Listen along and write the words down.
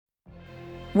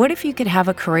What if you could have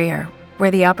a career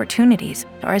where the opportunities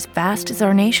are as vast as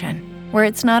our nation, where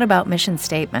it's not about mission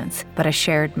statements, but a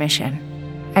shared mission?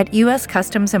 At U.S.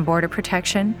 Customs and Border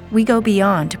Protection, we go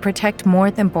beyond to protect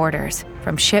more than borders,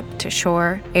 from ship to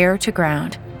shore, air to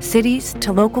ground, cities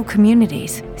to local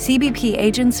communities. CBP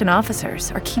agents and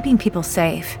officers are keeping people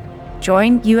safe.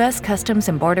 Join U.S. Customs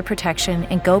and Border Protection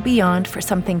and go beyond for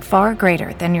something far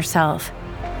greater than yourself.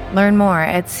 Learn more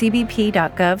at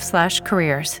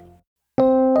cbp.gov/careers.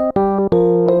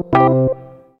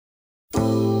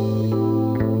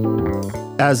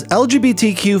 As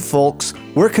LGBTQ folks,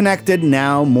 we're connected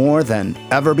now more than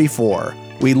ever before.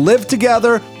 We live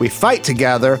together, we fight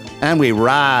together, and we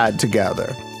ride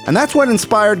together. And that's what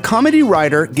inspired comedy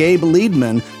writer Gabe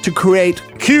Liedman to create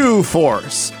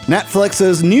Q-Force,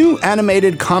 Netflix's new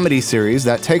animated comedy series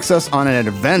that takes us on an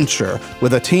adventure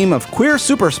with a team of queer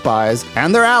super spies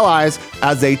and their allies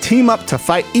as they team up to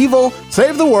fight evil,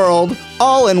 save the world,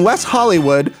 all in West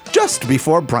Hollywood just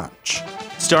before brunch.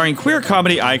 Starring queer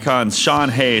comedy icons Sean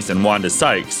Hayes and Wanda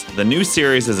Sykes, the new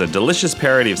series is a delicious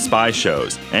parody of spy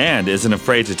shows and isn't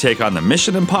afraid to take on the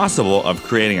mission impossible of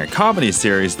creating a comedy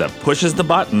series that pushes the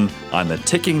button on the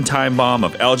ticking time bomb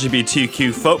of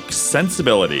LGBTQ folks'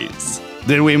 sensibilities.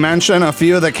 Did we mention a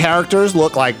few of the characters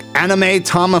look like anime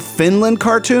Tom of Finland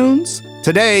cartoons?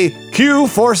 Today,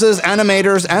 Q-Force's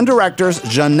animators and directors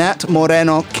Jeanette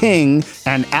Moreno King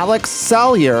and Alex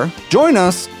Salyer join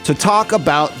us to talk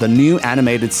about the new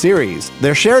animated series,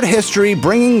 their shared history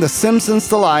bringing The Simpsons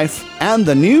to life, and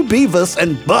the new Beavis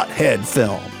and Butthead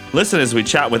film. Listen as we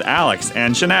chat with Alex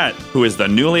and Jeanette, who is the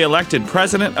newly elected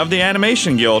president of the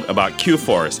Animation Guild, about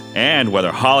Q-Force and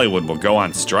whether Hollywood will go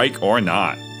on strike or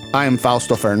not. I'm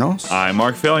Fausto Fernos. I'm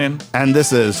Mark Fillion. And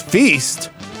this is Feast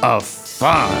of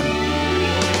Fun.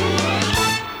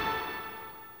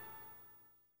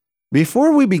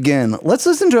 Before we begin, let's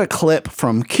listen to a clip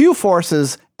from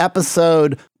Q-Force's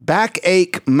episode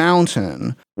Backache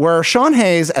Mountain, where Sean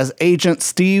Hayes as Agent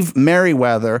Steve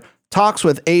Merriweather talks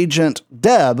with Agent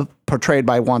Deb, portrayed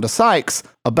by Wanda Sykes,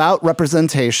 about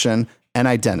representation and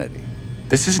identity.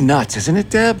 This is nuts, isn't it,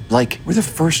 Deb? Like, we're the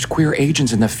first queer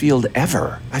agents in the field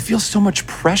ever. I feel so much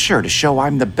pressure to show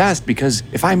I'm the best because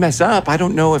if I mess up, I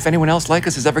don't know if anyone else like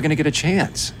us is ever gonna get a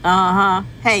chance. Uh-huh.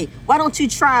 Hey, why don't you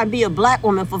try and be a black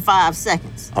woman for 5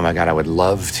 seconds? Oh my God, I would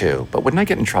love to, but wouldn't I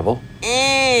get in trouble?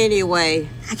 Anyway,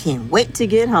 I can't wait to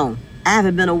get home. I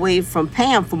haven't been away from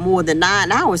Pam for more than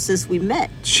 9 hours since we met.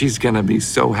 She's gonna be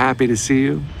so happy to see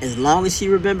you. As long as she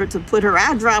remembered to put her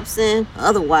eye drops in,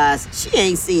 otherwise she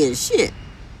ain't seeing shit.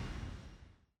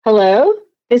 Hello,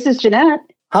 this is Jeanette.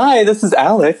 Hi, this is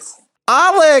Alex.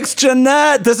 Alex,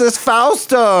 Jeanette, this is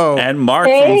Fausto. And Mark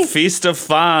from Feast of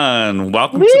Fun.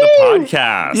 Welcome to the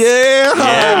podcast. Yeah.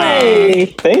 Hi.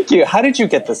 Thank you. How did you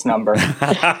get this number?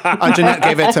 Jeanette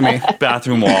gave it to me.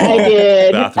 Bathroom wall. I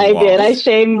did. Bathroom I did. I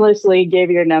shamelessly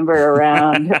gave your number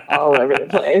around all over the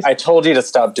place. I told you to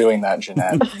stop doing that,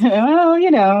 Jeanette. Well, you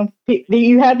know,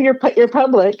 you have your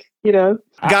public, you know.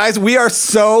 Guys, we are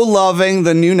so loving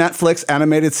the new Netflix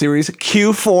animated series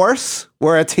Q-Force.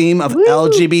 We're a team of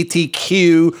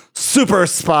LGBTQ super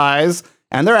spies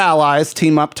and their allies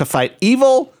team up to fight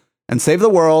evil and save the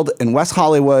world in West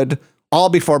Hollywood, all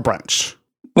before brunch.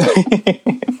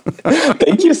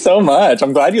 Thank you so much.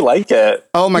 I'm glad you like it.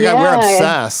 Oh my God, we're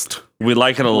obsessed. We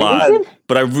like it a lot.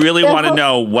 But I really want to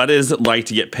know, what is it like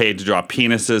to get paid to draw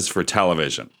penises for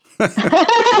television?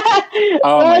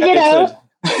 Well, you know.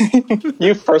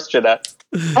 You first, Jeanette.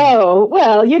 Oh,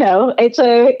 well, you know, it's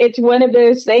one of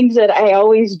those things that I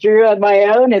always drew on my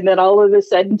own, and then all of a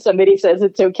sudden somebody says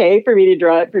it's okay for me to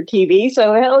draw it for TV,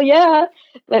 so hell yeah,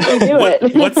 let me do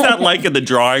it. What's that like in the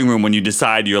drawing room when you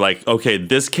decide, you're like, okay,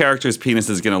 this character's penis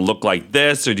is going to look like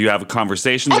this, or do you have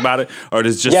conversations about it, or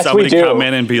does just somebody come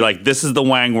in and be like, this is the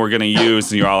wang we're going to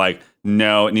use, and you're all like,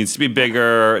 no, it needs to be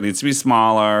bigger, it needs to be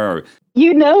smaller, or...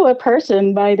 You know a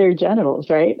person by their genitals,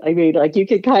 right? I mean, like, you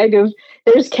could kind of,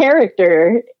 there's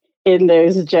character in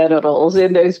those genitals,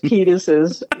 in those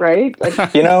penises, right?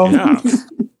 Like, you know,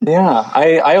 yeah,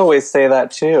 I always say that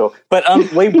too. But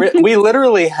we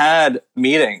literally had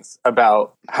meetings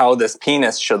about how this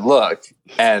penis should look,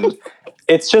 and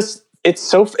it's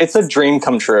a dream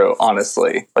come true,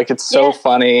 honestly. Like, it's so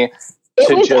funny.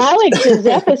 It was Alex's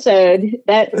episode.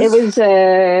 That it was.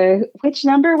 Which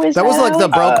number was that? That was like the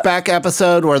Brokeback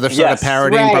episode where they're sort of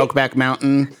parodying Brokeback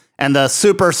Mountain, and the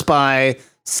super spy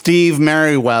Steve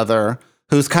Merriweather,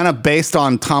 who's kind of based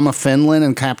on Tom of Finland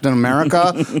and Captain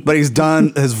America, but he's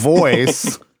done his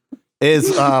voice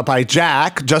is by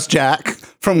Jack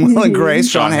from Will and Grace,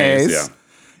 Sean Hayes.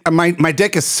 My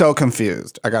dick is so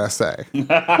confused, I gotta say.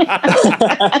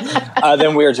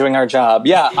 Then we are doing our job.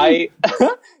 Yeah,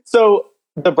 so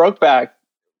the Brokeback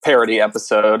parody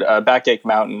episode, Backache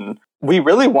Mountain, we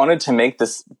really wanted to make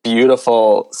this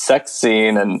beautiful sex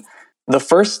scene, and the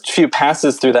first few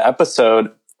passes through the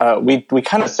episode, we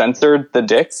kind of censored the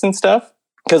dicks and stuff,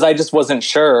 because I just wasn't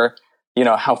sure,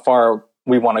 how far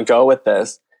we want to go with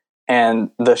this.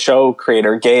 And the show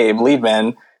creator, Gabe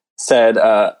Liebman, said,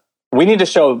 we need to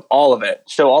show all of it,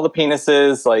 show all the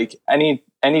penises, like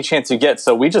any chance you get.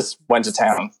 So we just went to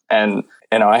town, and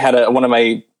I had one of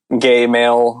my gay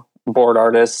male board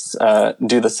artists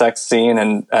do the sex scene,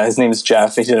 and his name is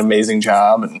Jeff. He did an amazing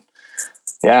job, and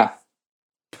yeah.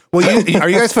 Well, are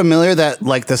you guys familiar that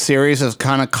like the series has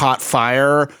kind of caught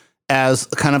fire as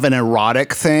kind of an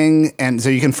erotic thing, and so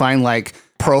you can find like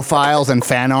profiles and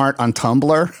fan art on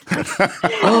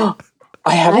Tumblr?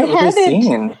 I haven't really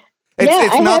seen.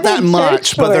 It's not that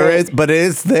much, but it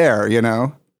is there,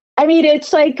 I mean,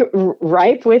 it's like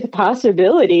ripe with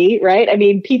possibility, right? I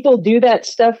mean, people do that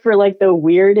stuff for like the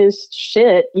weirdest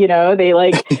shit, they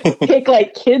like pick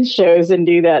like kids shows and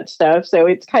do that stuff. So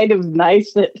it's kind of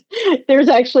nice that there's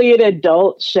actually an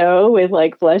adult show with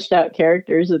like fleshed out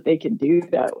characters that they can do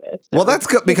that with. So, well, that's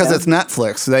good because it's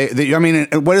Netflix. I mean,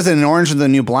 what is it in Orange is the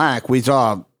New Black? We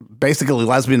saw basically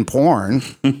lesbian porn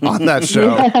on that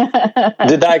show.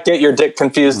 Did that get your dick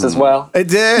confused as well? It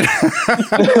did.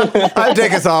 My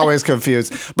dick is always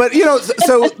confused. But,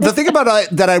 so the thing about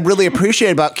that I really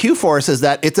appreciate about Q-Force is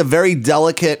that it's a very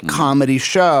delicate comedy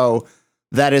show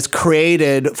that is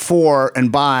created for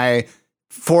an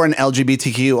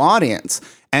LGBTQ audience.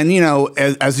 And,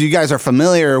 as you guys are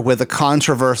familiar with the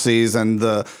controversies and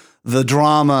the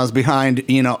dramas behind,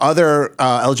 other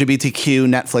LGBTQ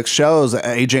Netflix shows,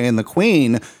 AJ and the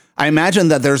Queen, I imagine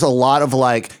that there's a lot of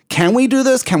like, can we do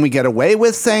this? Can we get away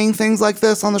with saying things like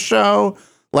this on the show?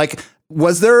 Like,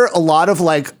 was there a lot of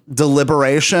like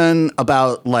deliberation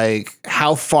about like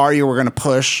how far you were going to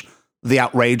push the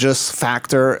outrageous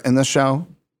factor in the show?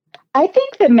 I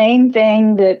think the main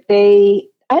thing that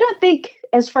I don't think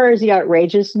as far as the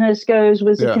outrageousness goes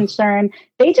was a concern.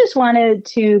 They just wanted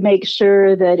to make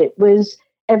sure that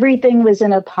everything was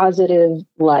in a positive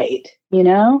light,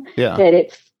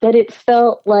 that it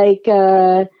felt like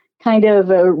kind of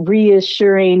a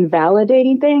reassuring,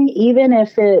 validating thing, even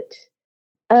if it,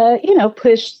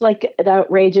 pushed like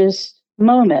outrageous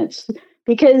moments,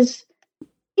 because,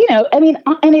 and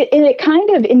it kind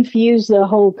of infused the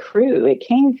whole crew. It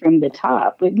came from the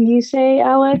top, wouldn't you say,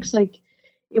 Alex? Like,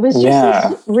 it was just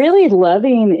this really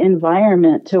loving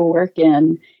environment to work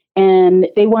in. And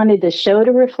they wanted the show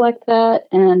to reflect that.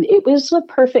 And it was the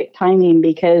perfect timing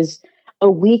because a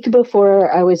week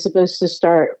before I was supposed to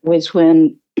start was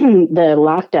when the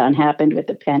lockdown happened with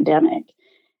the pandemic.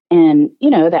 And,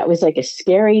 that was like a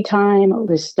scary time. All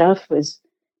this stuff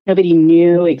nobody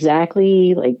knew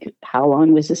exactly like how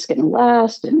long was this going to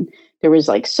last. And there was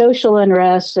like social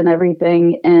unrest and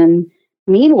everything. And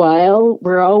meanwhile,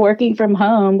 we're all working from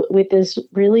home with this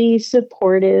really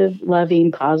supportive,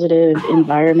 loving, positive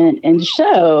environment and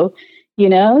show,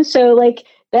 so like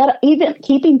that, even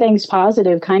keeping things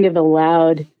positive kind of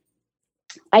allowed,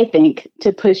 I think,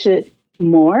 to push it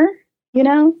more,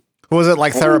 Was it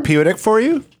like therapeutic for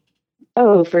you?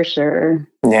 Oh, for sure.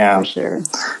 Yeah. For sure.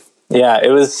 Yeah, it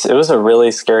was a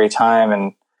really scary time,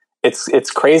 and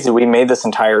it's crazy. We made this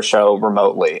entire show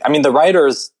remotely. I mean, the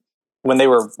writers, when they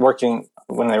were writing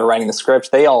the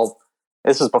script,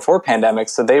 this was before pandemic,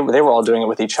 so they were all doing it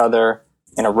with each other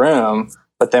in a room.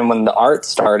 But then when the art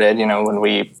started, when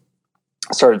we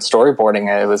started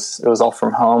storyboarding it, it was all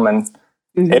from home, and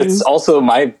it's also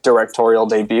my directorial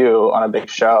debut on a big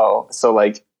show. So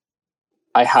like,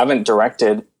 I haven't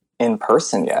directed in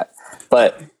person yet,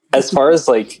 but as far as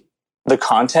like the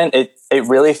content, it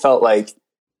really felt like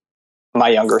my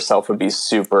younger self would be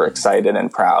super excited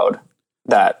and proud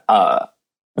that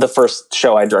the first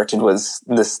show I directed was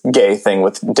this gay thing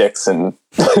with dicks and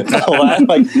all that.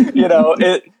 Like,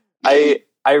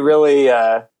 I really,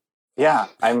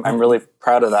 I'm really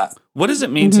proud of that. What does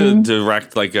it mean to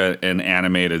direct like an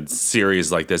animated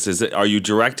series like this? Are you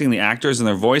directing the actors and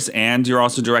their voice, and you're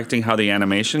also directing how the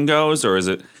animation goes, or is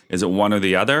it one or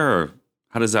the other, or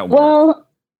how does that work? Well,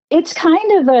 it's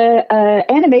kind of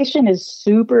animation is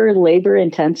super labor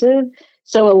intensive,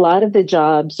 so a lot of the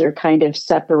jobs are kind of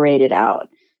separated out.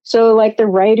 So like the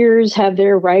writers have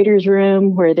their writer's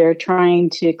room where they're trying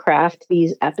to craft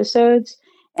these episodes,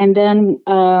 and then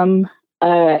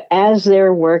as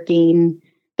they're working,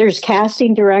 there's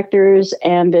casting directors,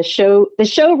 and the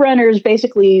showrunners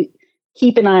basically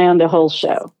keep an eye on the whole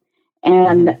show.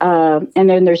 And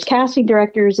then there's casting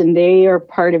directors, and they are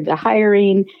part of the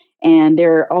hiring, and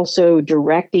they're also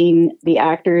directing the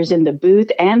actors in the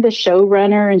booth, and the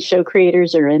showrunner and show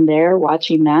creators are in there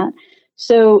watching that.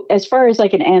 So as far as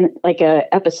like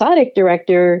a episodic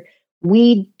director,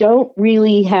 we don't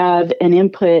really have an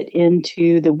input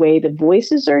into the way the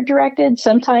voices are directed.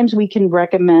 Sometimes we can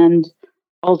recommend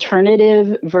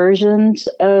alternative versions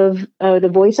of the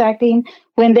voice acting.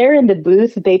 When they're in the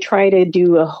booth, they try to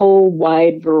do a whole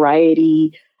wide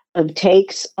variety of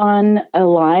takes on a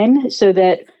line, so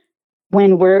that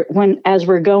as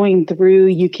we're going through,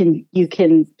 you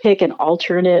can pick an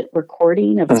alternate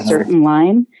recording of a certain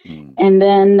line, and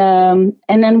then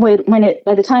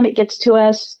by the time it gets to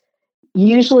us,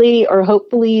 usually or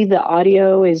hopefully the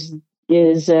audio is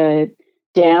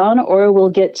down, or we'll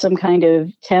get some kind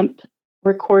of temp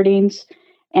recordings.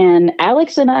 And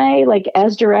Alex and I, like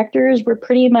as directors, we're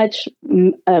pretty much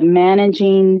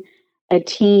managing a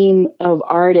team of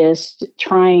artists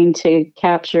trying to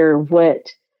capture what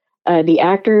the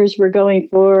actors were going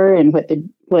for and what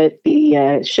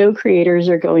the show creators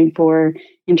are going for,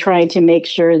 and trying to make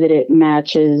sure that it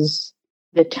matches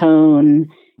the tone.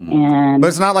 And but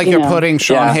it's not like you're putting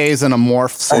Sean Hayes in a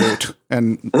morph suit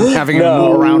and having him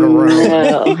move around a room.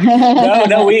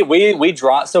 No, we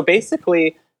draw. So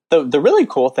basically, the really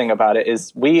cool thing about it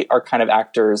is we are kind of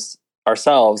actors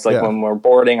ourselves. Like when we're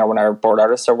boarding or when our board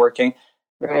artists are working,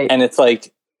 right? And it's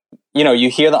like, you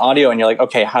hear the audio and you're like,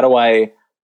 okay, how do I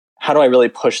really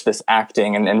push this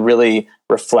acting and really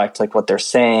reflect like what they're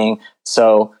saying?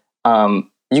 So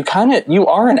you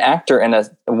are an actor in a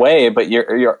way, but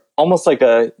you're almost like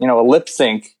a lip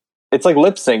sync. It's like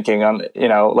lip syncing on,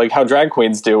 like how drag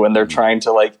queens do when they're trying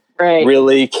to like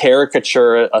really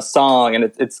caricature a song,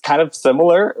 and it's kind of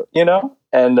similar,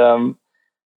 and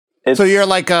so you're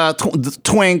like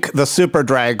Twink, the super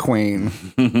drag queen,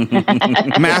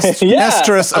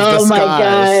 mistress of disguise. Oh my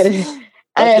God.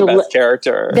 That's the best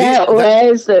character. That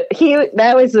was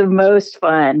the most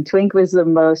fun. Twink was the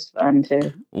most fun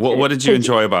too. What did you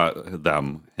enjoy about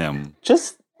him?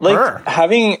 Just like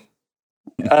having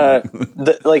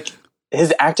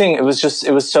his acting. It was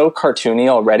so cartoony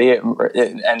already,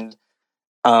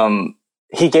 and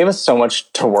he gave us so much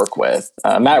to work with.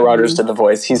 Matt Rogers did the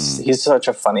voice. He's such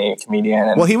a funny comedian.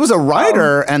 And, he was a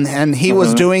writer, and he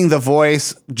was doing the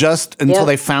voice just until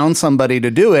they found somebody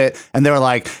to do it, and they were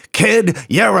like, "Kid,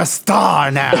 you're a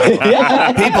star now.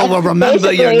 People will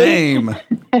remember your name."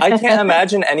 I can't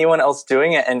imagine anyone else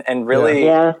doing it, and really,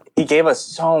 he gave us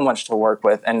so much to work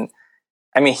with. And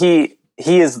I mean, he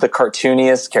is the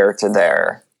cartooniest character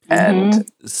there. And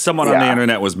someone on the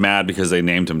internet was mad because they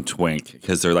named him Twink,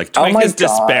 because they're like, Twink is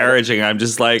disparaging. I'm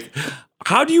just like,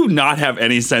 how do you not have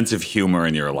any sense of humor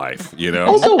in your life?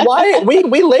 Also, why we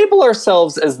label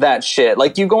ourselves as that shit?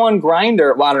 Like, you go on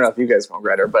Grindr. Well, I don't know if you guys go on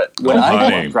Grindr, but when I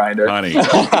go on Grindr,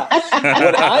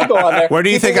 when I go on there, where do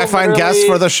you think I find guests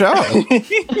for the show?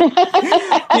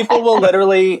 People will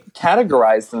literally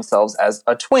categorize themselves as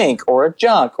a twink or a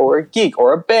junk or a geek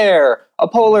or a bear, a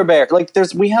polar bear. Like,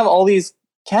 we have all these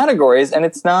categories, and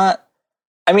it's not.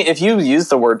 I mean, if you use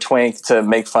the word twink to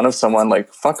make fun of someone,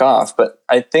 like, fuck off. But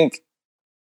I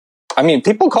mean,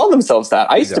 people call themselves that.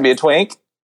 I used to be a twink.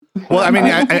 Well, I mean,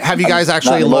 have you guys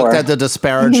actually looked at the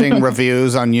disparaging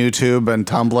reviews on YouTube and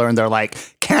Tumblr, and they're like,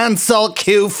 cancel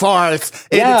Q-Force.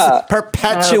 It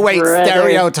perpetuates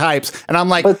stereotypes. And I'm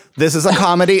like, this is a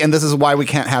comedy, and this is why we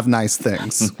can't have nice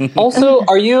things. Also,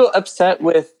 are you upset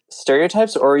with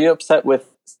stereotypes, or are you upset with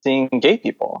seeing gay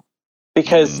people?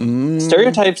 Because these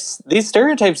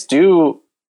stereotypes do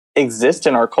exist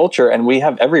in our culture, and we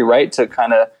have every right to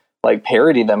kind of like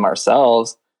parody them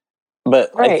ourselves.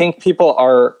 But I think people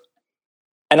are,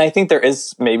 and I think there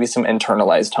is maybe some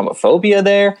internalized homophobia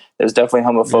there. There's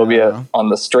definitely homophobia on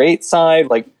the straight side.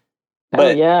 Like,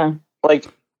 but like,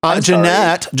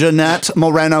 Jeanette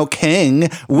Moreno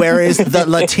King, where is the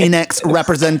Latinx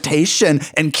representation?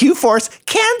 And Q-Force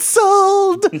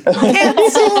canceled.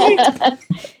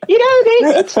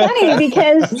 It's funny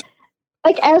because,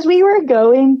 like, as we were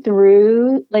going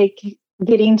through, like,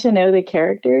 getting to know the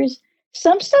characters,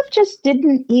 some stuff just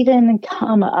didn't even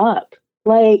come up.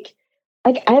 Like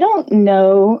I don't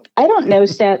know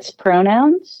Stat's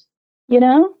pronouns,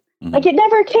 Like, it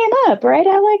never came up, right,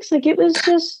 Alex? Like, it was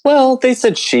just... Well, they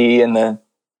said she in the...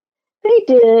 They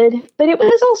did, but it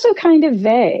was also kind of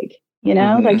vague,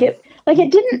 Like,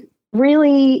 it didn't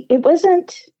really... It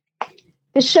wasn't...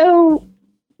 The show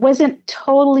wasn't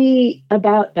totally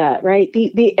about that, right?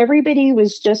 The everybody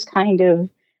was just kind of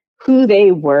who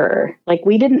they were. Like,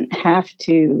 we didn't have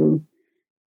to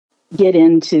get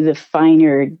into the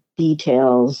finer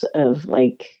details of,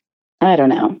 like, I don't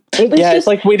know. It was Yeah, just it's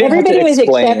like we didn't have to everybody was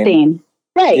explain. accepting.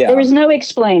 Right. Yeah. There was no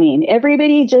explaining.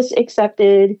 Everybody just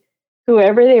accepted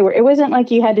whoever they were. It wasn't like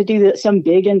you had to do some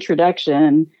big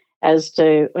introduction as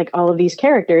to like all of these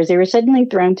characters. They were suddenly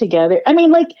thrown together. I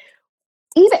mean, like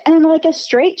even in like a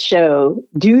straight show,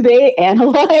 do they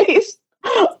analyze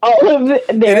all of their?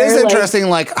 It is like, interesting,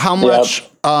 like how much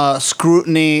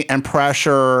scrutiny and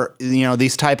pressure,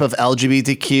 these type of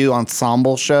LGBTQ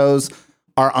ensemble shows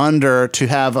are under to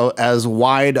have as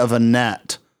wide of a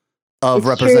net of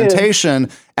representation.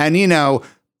 True. And,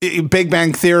 Big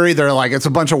Bang Theory, they're like, it's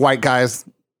a bunch of white guys,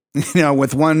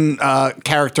 with one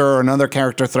character or another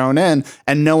character thrown in,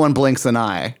 and no one blinks an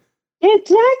eye.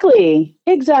 Exactly.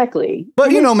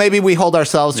 But, maybe we hold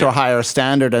ourselves to a higher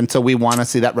standard, and so we want to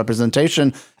see that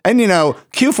representation. And,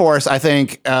 Q-Force, I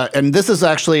think, and this is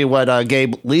actually what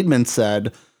Gabe Liedman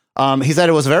said. He said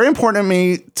it was very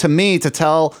important to me to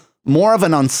tell more of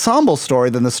an ensemble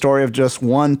story than the story of just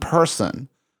one person.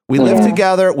 We live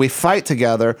together, we fight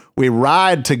together, we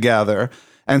ride together.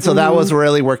 And so that was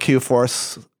really where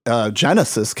Q-Force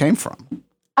Genesis came from.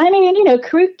 I mean,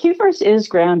 Q-Force is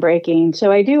groundbreaking. So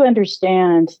I do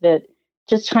understand that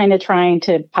just kind of trying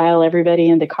to pile everybody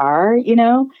in the car,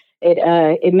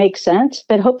 it makes sense.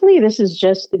 But hopefully this is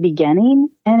just the beginning.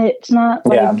 And it's not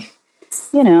like,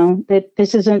 that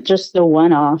this isn't just the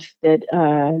one-off that,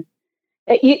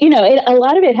 a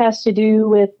lot of it has to do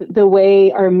with the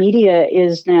way our media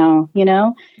is now,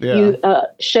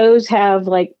 shows have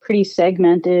like pretty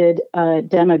segmented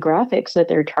demographics that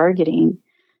they're targeting.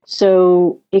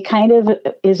 So it kind of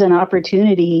is an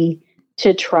opportunity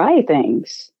to try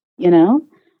things,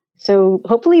 So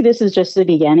hopefully this is just the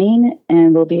beginning,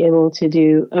 and we'll be able to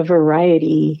do a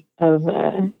variety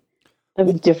of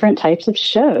different types of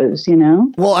shows,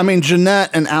 Well, I mean,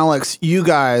 Jeanette and Alex, you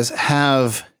guys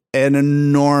have an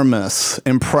enormous,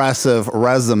 impressive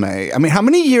resume. I mean, how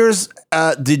many years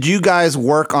did you guys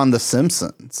work on The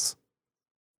Simpsons?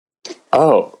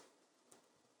 Oh.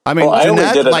 I mean,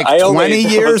 Jeanette, like 20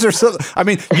 years or so. I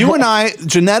mean,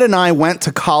 Jeanette and I went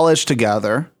to college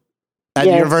together at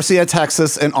University of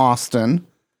Texas in Austin.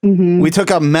 Mm-hmm. We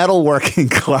took a metalworking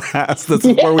class. That's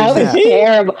where we met.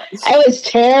 Terrible. I was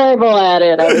terrible at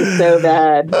it. I was so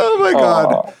bad. Oh my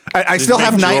God. I still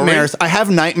have nightmares. I have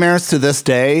nightmares to this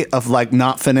day of like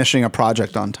not finishing a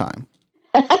project on time.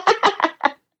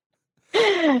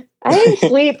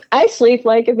 I sleep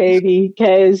like a baby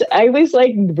because I was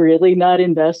like really not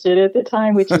invested at the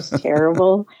time, which is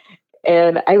terrible.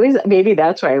 And maybe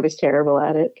that's why I was terrible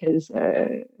at it, because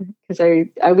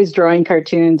I was drawing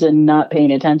cartoons and not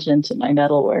paying attention to my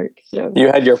metal work. So you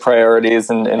had your priorities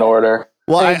in order.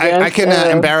 Well, I can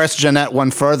embarrass Jeanette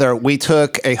one further. We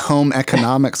took a home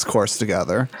economics course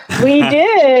together. We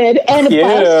did. And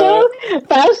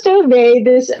Fausto made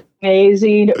this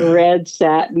amazing red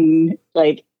satin,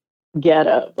 like, get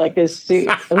up, like this suit.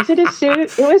 Was it a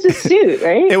suit? It was a suit,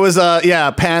 right? It was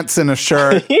pants and a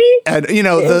shirt, and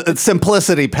the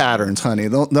simplicity patterns, honey.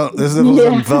 This was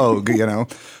in vogue,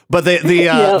 But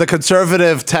the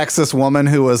conservative Texas woman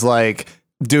who was like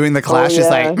doing the class, she's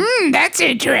like, that's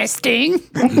interesting.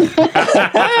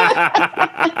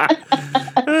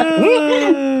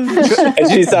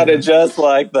 And she sounded just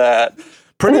like that.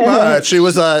 Pretty much. She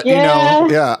was old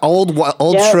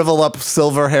shrivel up,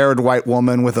 silver-haired white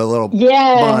woman with a little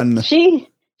bun. She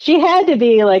had to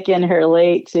be like in her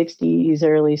late 60s,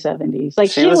 early 70s. Like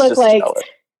she looked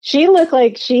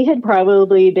like she had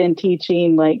probably been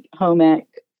teaching like home ec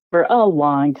for a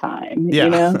long time.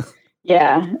 Yeah.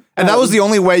 And that was the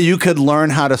only way you could learn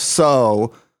how to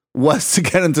sew, was to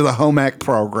get into the home ec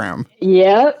program.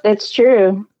 Yeah, that's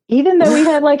true. Even though we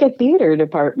had like a theater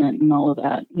department and all of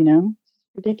that,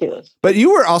 ridiculous. But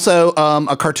you were also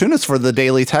a cartoonist for the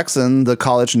Daily Texan, the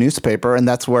college newspaper, and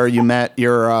that's where you met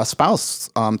your spouse,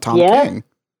 Tom King.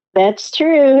 That's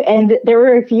true. And there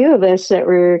were a few of us that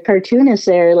were cartoonists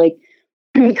there, like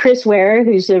Chris Ware,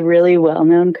 who's a really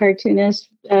well-known cartoonist,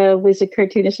 was a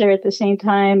cartoonist there at the same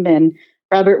time, and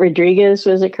Robert Rodriguez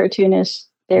was a cartoonist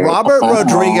there. Robert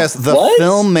Rodriguez, the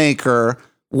filmmaker,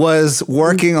 was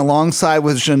working alongside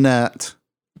with Jeanette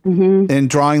in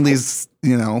drawing these,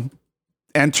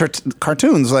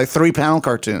 cartoons, like 3-panel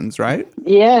cartoons, right?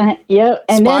 Yeah.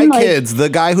 And Spy Kids, the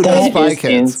guy who does Spy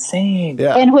Kids. Insane.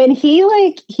 Yeah. And when he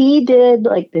did,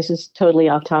 like, this is totally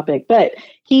off topic, but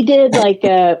he did like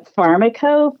a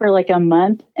Pharmaco for like a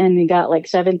month, and he got like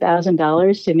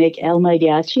 $7,000 to make El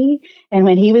Mariachi. And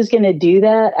when he was going to do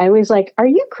that, I was like, "Are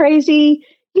you crazy?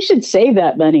 You should save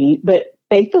that money." But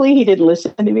thankfully, he didn't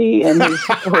listen to me, and his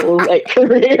whole like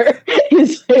career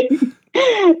is like.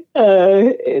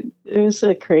 It was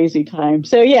a crazy time.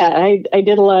 So yeah, I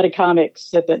did a lot of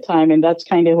comics at that time, and that's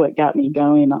kind of what got me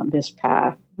going on this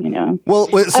path. Well,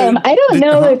 so I don't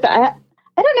know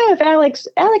if Alex,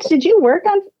 did you work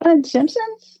on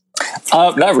Simpsons?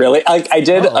 Not really. I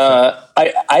did.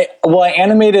 I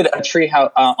animated a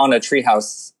treehouse on a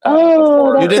treehouse.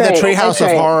 You did right. the Treehouse of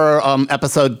right. Horror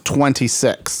episode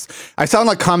 26. I sound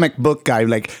like comic book guy,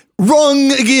 like,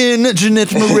 wrong again,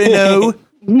 Jeanette Moreno.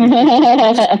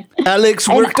 Alex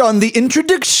worked on the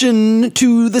introduction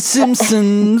to The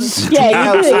Simpsons.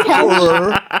 Yeah, you did a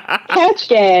couch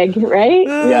gag, right?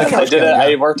 Yes, I did.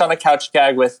 I worked on a couch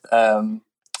gag with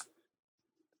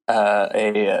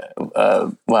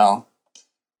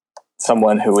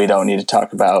someone who we don't need to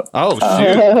talk about. Oh, shoot.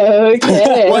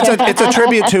 Okay. Well, it's a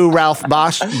tribute to Ralph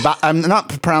Bosch. I'm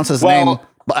not pronounce his name.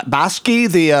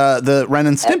 Bosky, the Ren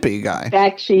and Stimpy guy.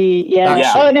 Bakshi, yeah.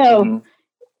 Yeah. Oh no. Mhm.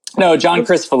 No, John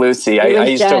Chris Felucci. I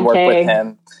used to work with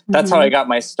him. That's how I got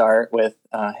my start with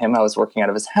him. I was working out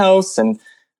of his house, and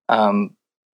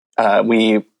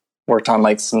we worked on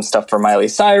like some stuff for Miley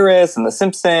Cyrus and The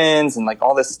Simpsons and like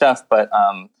all this stuff. But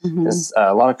there's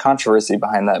a lot of controversy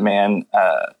behind that man,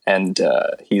 and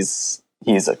he's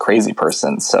a crazy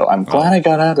person. So I'm glad I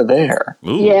got out of there.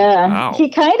 Ooh, Yeah. wow.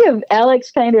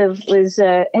 Alex kind of was,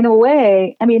 in a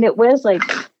way, I mean, it was like,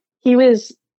 he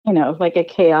was, like a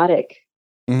chaotic,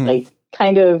 like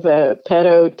kind of a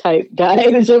pedo type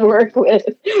guy to work with.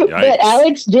 But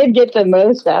Alex did get the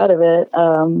most out of it.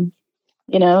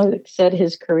 Set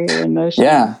his career in motion.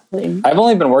 Yeah. I've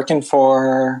only been working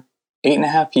for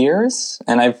 8.5 years,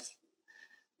 and I've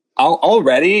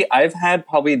had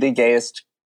probably the gayest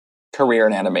career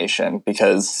in animation,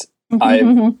 because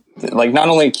I've like not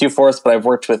only Q-Force, but I've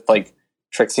worked with like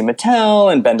Trixie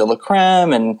Mattel and Ben de la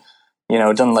Creme, and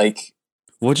done like.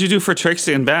 What'd you do for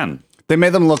Trixie and Ben? They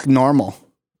made them look normal.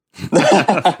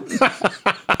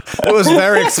 It was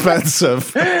very expensive.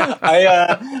 For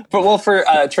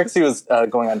Trixie was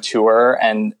going on tour,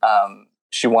 and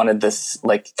she wanted this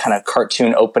like kind of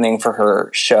cartoon opening for her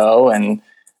show, and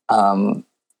I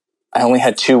only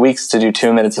had 2 weeks to do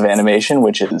 2 minutes of animation,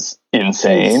 which is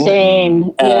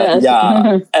insane. Yes.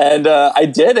 Yeah, and I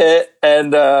did it,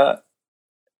 and so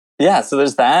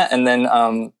there's that, and then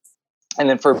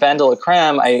for Ben de la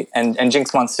Creme, and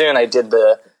Jinx Monsoon, I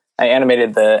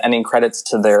animated the ending credits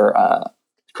to their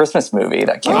Christmas movie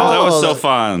that came out. Oh, that was so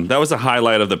fun. That was a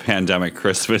highlight of the pandemic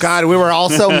Christmas. God, we were all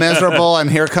so miserable, and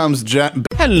here comes Jen.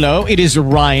 Hello, it is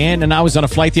Ryan, and I was on a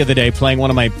flight the other day playing one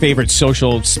of my favorite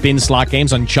social spin slot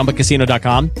games on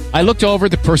ChumbaCasino.com. I looked over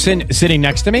at the person sitting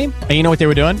next to me, and you know what they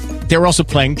were doing? They were also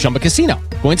playing Chumba Casino.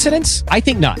 Coincidence? I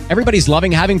think not. Everybody's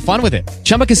loving having fun with it.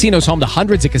 Chumba Casino is home to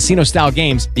hundreds of casino-style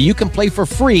games that you can play for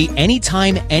free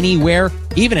anytime, anywhere,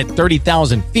 even at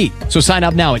 30,000 feet. So sign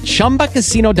up now at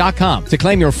ChumbaCasino.com to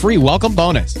claim your free welcome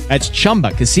bonus. That's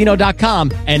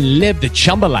ChumbaCasino.com and live the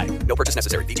Chumba life. No purchase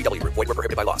necessary. VGW. Void where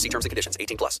prohibited by law. See terms and conditions.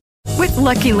 18+. With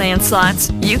Lucky Land Slots,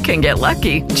 you can get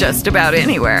lucky just about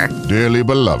anywhere. Dearly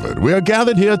beloved, we are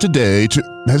gathered here today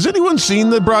to... Has anyone seen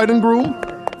the bride and groom?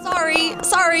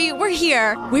 Sorry, we're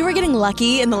here. We were getting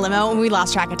lucky in the limo and we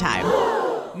lost track of time.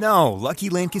 No, Lucky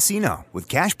Land Casino, with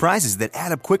cash prizes that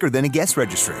add up quicker than a guest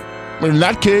registry. In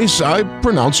that case, I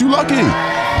pronounce you lucky.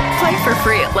 Play for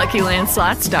free at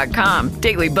LuckyLandSlots.com.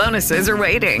 Daily bonuses are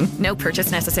waiting. No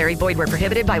purchase necessary. Void where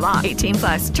prohibited by law.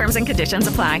 18+. Terms and conditions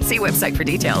apply. See website for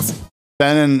details.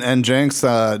 Ben and Jinx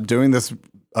doing this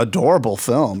adorable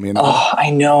film, Oh,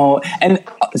 I know. And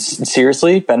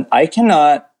seriously, Ben, I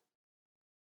cannot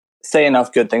say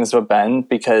enough good things about Ben,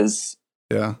 because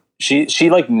she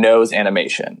like knows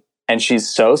animation, and she's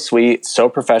so sweet, so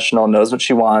professional, knows what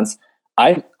she wants.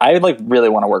 I like really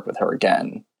want to work with her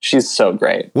again. She's so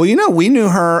great. Well, we knew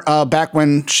her back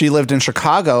when she lived in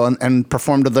Chicago and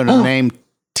performed under the name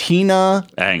Tina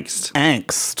Angst.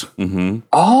 Mm-hmm.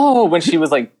 Oh, when she was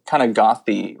like kind of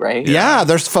gothy, right? Yeah,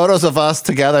 there's photos of us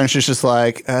together, and she's just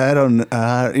like, I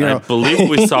believe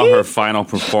we saw her final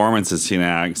performance as Tina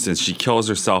Angst, and she kills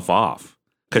herself off.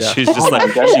 Because she's just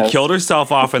she killed herself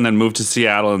off and then moved to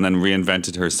Seattle and then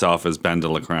reinvented herself as Ben de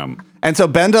la Creme. And so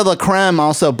Ben de la Creme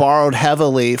also borrowed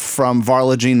heavily from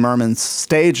Varla Jean Merman's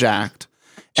stage act.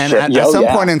 And at some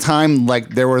point in time, like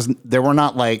there was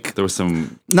not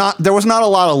a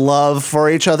lot of love for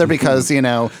each other, because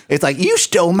it's like, you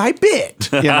stole my bit,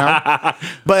 But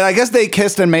I guess they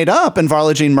kissed and made up, and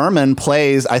Varla Jean Merman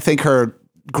plays, I think, her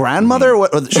grandmother.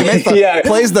 She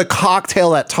plays the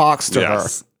cocktail that talks to her.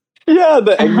 Yeah,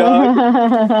 the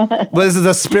eggnog. Was it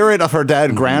the spirit of her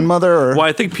dead grandmother? Or? Well,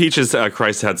 I think Peaches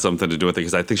Christ had something to do with it,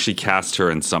 because I think she cast her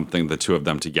in something, the two of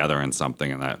them together in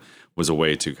something, and that was a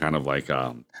way to kind of like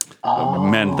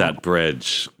mend that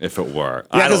bridge, if it were.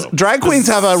 Yeah, because drag queens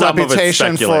have a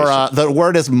reputation for the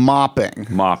word is mopping.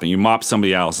 Mopping. You mop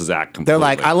somebody else's act completely. They're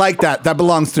like, I like that. That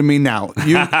belongs to me now.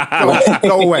 You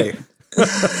go away.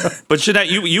 But Jeanette,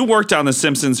 you worked on The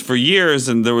Simpsons for years,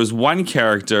 and there was one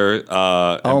character in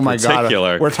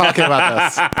particular. God, we're talking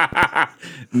about this.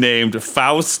 Named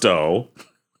Fausto.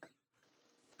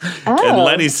 And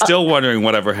Lenny's still wondering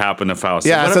whatever happened to Fausto.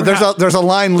 Yeah, whatever so there's a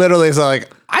line literally is like,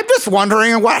 I'm just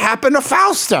wondering what happened to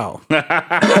Fausto. What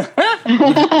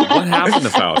happened to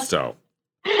Fausto?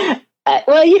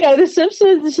 Well, The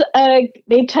Simpsons,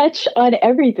 they touch on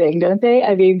everything, don't they?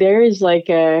 I mean, there is like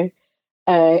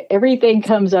everything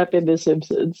comes up in The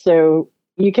Simpsons. So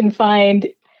you can find,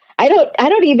 I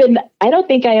don't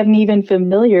think I am even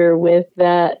familiar with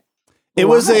that. It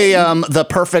was the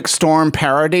Perfect Storm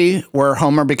parody where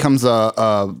Homer becomes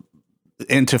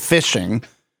into fishing,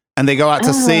 and they go out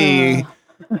to sea,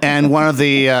 and one of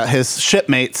his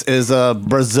shipmates is a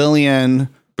Brazilian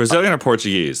or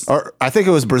Portuguese, or I think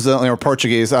it was Brazilian or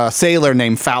Portuguese sailor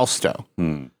named Fausto.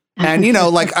 And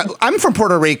I'm from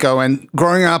Puerto Rico, and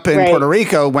growing up in Puerto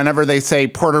Rico, whenever they say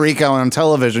Puerto Rico on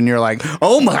television, you're like,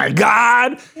 oh my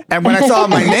God. And when I saw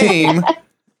my name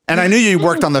and I knew you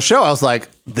worked on the show, I was like,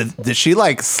 did she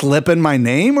like slip in my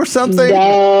name or something?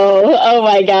 No. Oh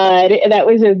my God. That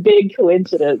was a big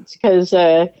coincidence because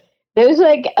there's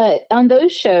like on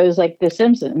those shows like The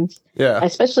Simpsons,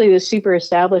 especially the super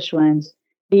established ones,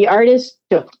 the artists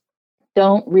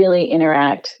don't really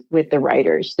interact with the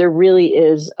writers. There really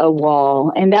is a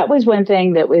wall. And that was one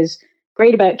thing that was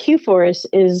great about Q-Force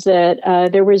is that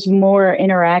there was more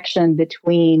interaction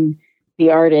between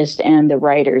the artist and the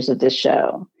writers of the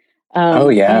show.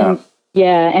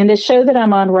 And the show that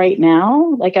I'm on right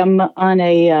now, like I'm on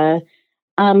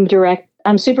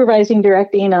I'm supervising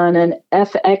directing on an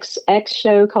FXX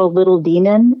show called Little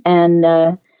Demon,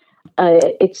 and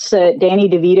it's Danny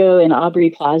DeVito and Aubrey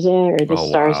Plaza are the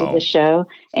stars of the show,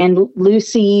 and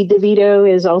Lucy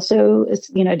DeVito is also,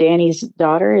 Danny's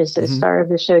daughter is the star of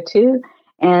the show too,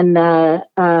 and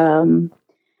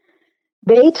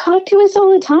they talk to us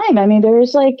all the time. I mean,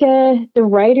 there's like the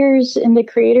writers and the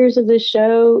creators of the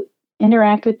show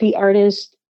interact with the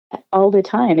artists all the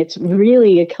time. It's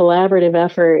really a collaborative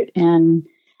effort. And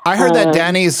I heard that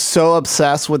Danny's so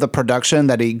obsessed with the production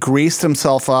that he greased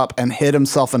himself up and hid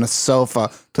himself in a sofa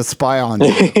to spy on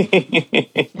you.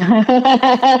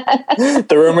 The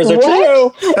rumors are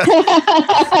true.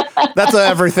 That's a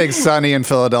Everything Sunny in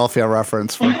Philadelphia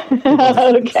reference.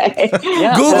 Okay.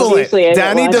 Yeah. Google it.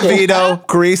 Danny DeVito,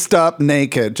 greased up,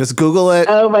 naked. Just Google it.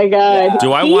 Oh my God.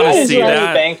 Do I want to see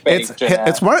that?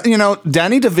 It's one.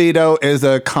 Danny DeVito is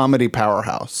a comedy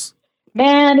powerhouse.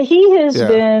 Man, he has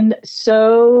been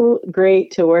so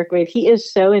great to work with. He is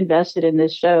so invested in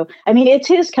this show. I mean, it's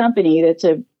his company that's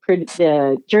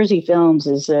Jersey Films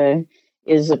is a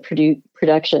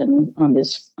production on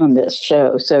this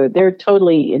show. So they're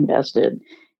totally invested,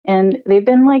 and they've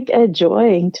been like a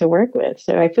joy to work with.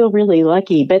 So I feel really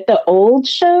lucky. But the old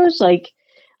shows like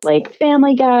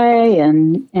Family Guy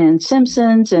and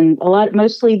Simpsons and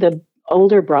mostly the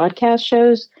older broadcast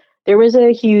shows, there was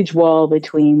a huge wall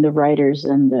between the writers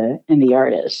and the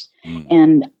artists.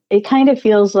 And it kind of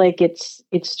feels like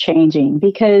it's changing,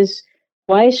 because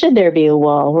why should there be a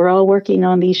wall? We're all working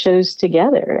on these shows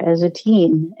together as a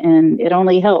team, and it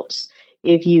only helps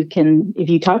if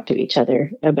you talk to each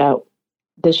other about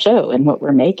the show and what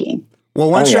we're making.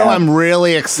 Well, one show I'm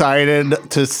really excited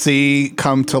to see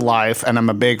come to life, and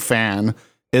I'm a big fan,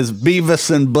 is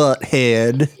Beavis and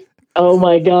Butthead. Oh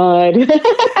my God.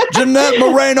 Jeanette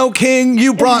Moreno King,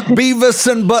 you brought Beavis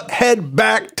and Butthead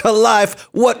back to life.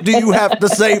 What do you have to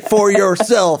say for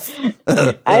yourself?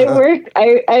 I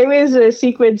was a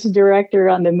sequence director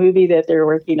on the movie that they're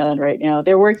working on right now.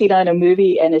 They're working on a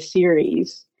movie and a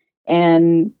series.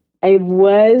 And I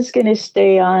was going to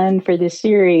stay on for the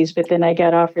series, but then I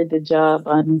got offered the job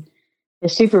on the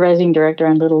supervising director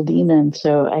on Little Demon,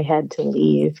 so I had to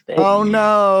leave. But oh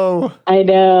no! I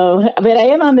know, but I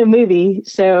am on the movie,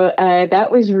 so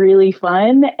that was really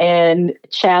fun and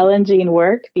challenging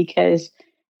work, because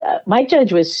Mike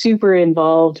Judge was super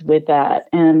involved with that,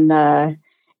 and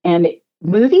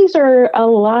movies are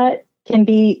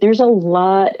there's a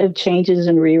lot of changes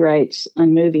and rewrites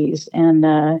on movies, and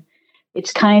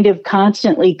it's kind of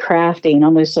constantly crafting,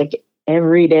 almost like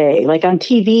every day. Like on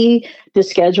TV, the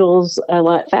schedule's a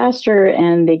lot faster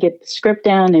and they get the script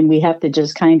down, and we have to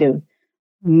just kind of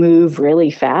move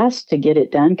really fast to get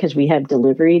it done because we have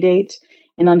delivery dates.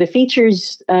 And on the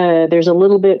features, there's a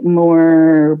little bit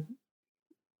more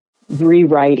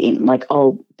rewriting, like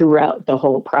all throughout the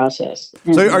whole process.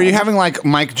 And, So are you having like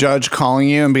Mike Judge calling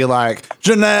you and be like,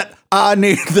 Jeanette, I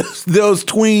need those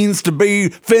tweens to be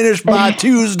finished by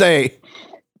Tuesday?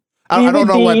 I don't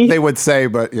know what they would say,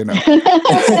 but you know.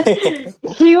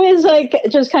 He was like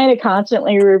just kind of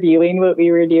constantly reviewing what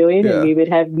we were doing, and we would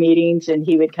have meetings, and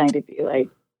he would kind of be like,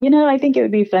 I think it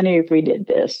would be funny if we did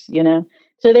this,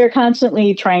 So they're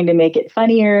constantly trying to make it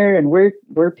funnier, and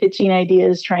we're pitching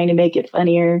ideas, trying to make it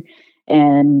funnier.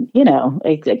 And,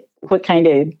 like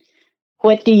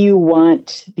what do you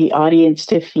want the audience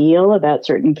to feel about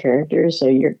certain characters? So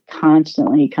you're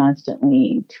constantly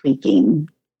tweaking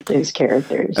those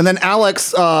characters. And then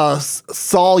Alex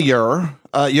Sawyer,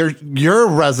 your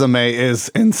resume is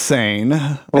insane.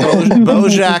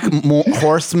 BoJack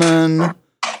Horseman,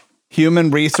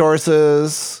 Human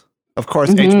Resources, of course,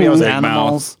 HBO's Big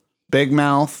Animals, Big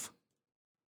Mouth,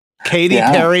 Katy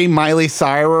Perry, Miley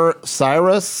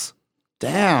Cyrus.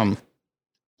 Damn.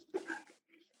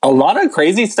 A lot of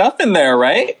crazy stuff in there,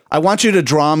 right? I want you to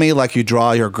draw me like you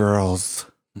draw your girls.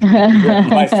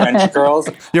 My French girls.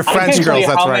 Your French girls,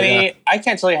 that's right. I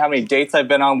can't tell you how many dates I've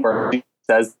been on where he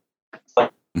says,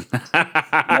 nope.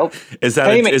 Is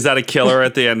that a killer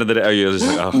at the end of the day? Are you just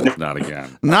like, oh, not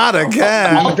again? Not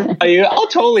again. I'll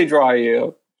totally draw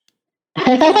you.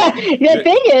 The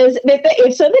thing is,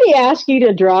 if somebody asks you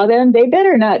to draw them, they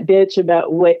better not bitch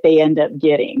about what they end up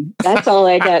getting. That's all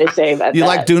I got to say about that. You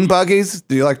like dune buggies?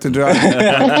 Do you like to draw?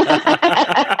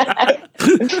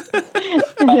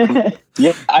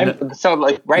 I'm so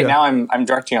like right now I'm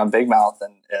directing on Big Mouth,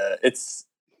 and it's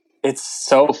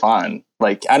so fun.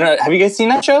 Like, I don't know, have you guys seen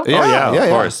that show? Yeah, of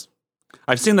course.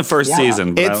 I've seen the first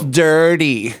season. But it's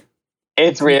dirty.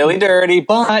 It's really dirty,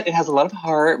 but it has a lot of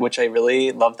heart, which I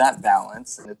really love that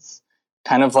balance. And it's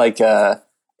kind of like a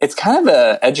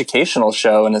educational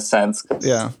show in a sense.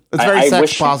 Yeah, it's very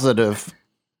sex positive.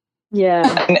 Yeah.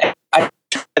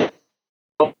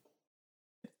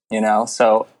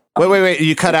 So wait,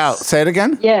 you cut out. Say it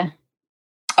again. Yeah.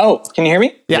 Oh, can you hear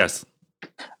me? Yes.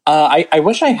 I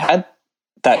wish I had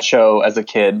that show as a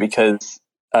kid, because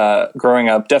growing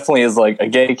up, definitely as like a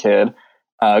gay kid,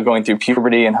 going through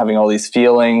puberty and having all these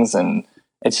feelings, and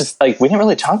it's just like we didn't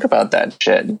really talk about that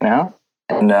shit, and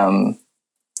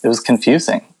it was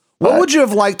confusing. What would you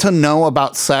have liked to know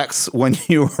about sex when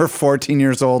you were 14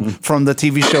 years old from the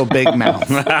TV show Big Mouth?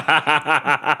 Let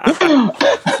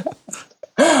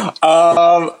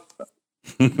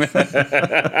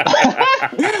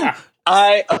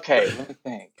me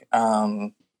think.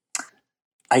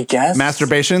 I guess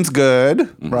masturbation's good,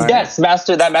 right? Yes,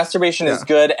 masturbation is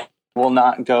good. Will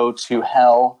not go to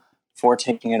hell for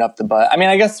taking it up the butt. I mean,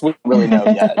 I guess we don't really know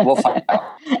yet. We'll find out.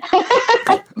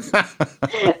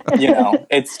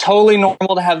 It's totally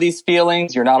normal to have these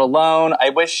feelings. You're not alone.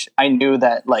 I wish I knew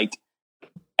that like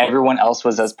everyone else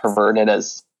was as perverted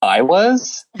as I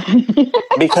was,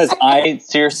 because I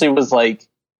seriously was like,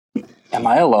 am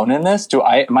I alone in this?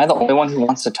 Am I the only one who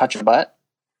wants to touch a butt?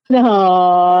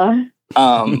 No.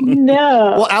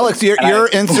 No. Well, Alex, your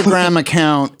Instagram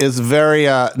account is very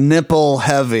nipple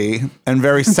heavy and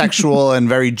very sexual and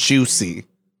very juicy.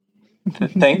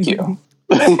 Thank you.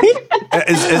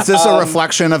 Is this a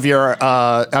reflection of your?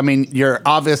 I mean, you're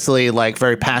obviously like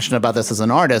very passionate about this as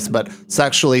an artist, but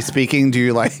sexually speaking,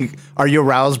 are you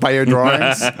aroused by your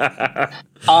drawings?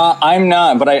 I'm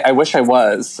not, but I wish I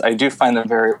was. I do find them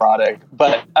very erotic,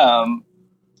 but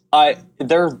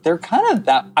they're kind of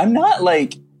that. I'm not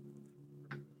like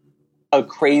a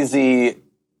crazy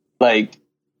like.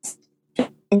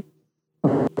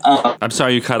 I'm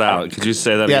sorry, you cut out. Could you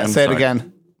say that again? Yeah, say it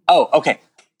again. Oh, okay.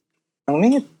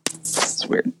 It's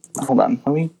weird. Hold on.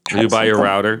 Let me. Are you by your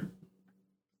router?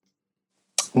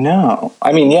 No.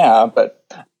 I mean, yeah, but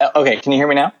okay. Can you hear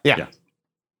me now? Yeah.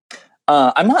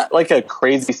 I'm not like a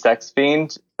crazy sex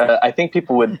fiend. I think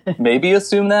people would maybe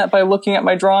assume that by looking at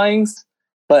my drawings,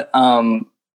 but I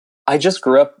just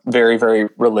grew up very, very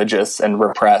religious and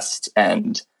repressed,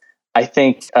 and I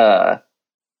think. We'll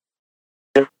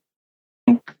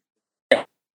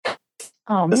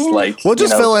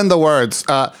just fill in the words.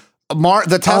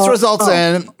 The test results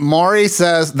in. Maury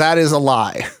says that is a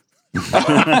lie.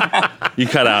 You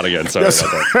cut out again. Sorry about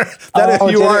that.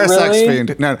 You are a sex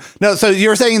fiend. No. So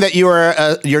you're saying that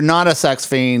you're not a sex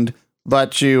fiend,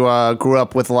 but you grew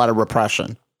up with a lot of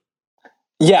repression.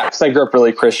 Yeah, because I grew up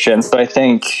really Christian, so I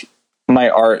think my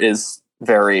art is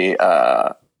very.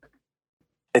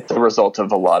 It's the result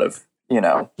of a lot of.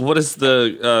 What is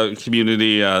the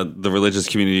community, the religious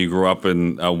community you grew up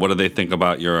in? What do they think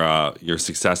about your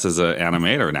success as an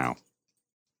animator now?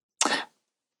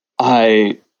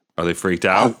 Are they freaked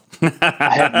out?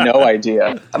 I have no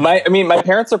idea. My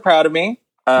parents are proud of me,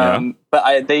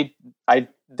 but they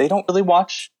don't really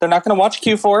watch. They're not going to watch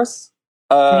Q-Force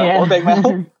or Big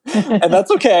Mouth, and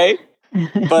that's okay.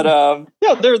 But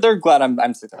they're glad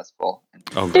I'm successful.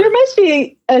 Oh, there must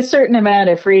be a certain amount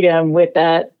of freedom with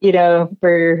that,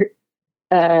 for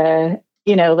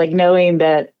like knowing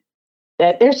that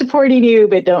they're supporting you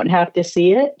but don't have to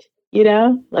see it,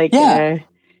 yeah.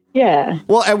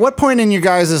 Well, at what point in you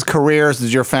guys' careers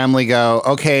does your family go,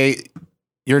 okay,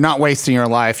 you're not wasting your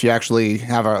life, you actually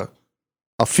have a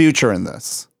future in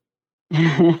this?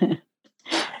 For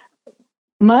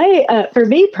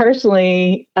me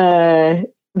personally, I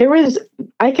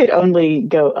could only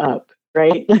go up,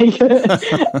 right? Like,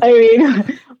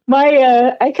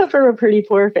 I come from a pretty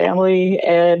poor family,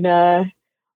 and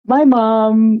my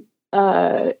mom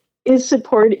is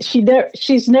supportive.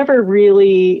 She's never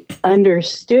really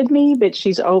understood me, but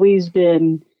she's always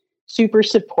been super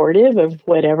supportive of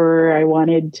whatever I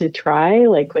wanted to try,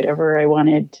 like whatever I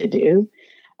wanted to do.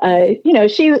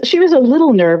 She was a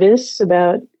little nervous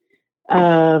about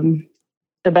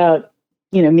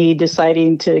me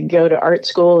deciding to go to art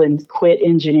school and quit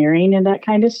engineering and that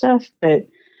kind of stuff. But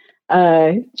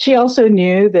she also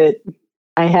knew that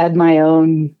I had my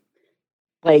own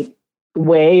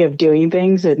way of doing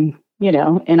things, and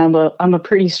I'm a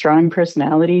pretty strong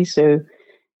personality. So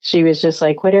she was just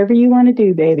like, whatever you want to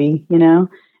do, baby,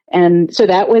 And so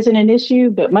that wasn't an issue.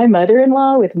 But my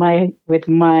mother-in-law with my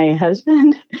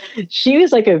husband, she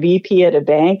was like a VP at a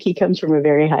bank. He comes from a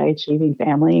very high achieving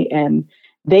family, and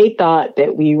they thought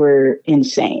that we were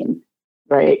insane,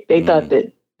 right? They thought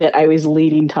that I was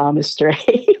leading Tom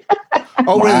astray.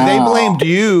 Oh, really? They blamed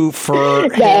you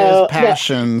for his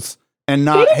passions and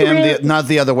not him, not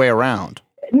the other way around.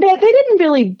 No, they didn't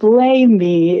really blame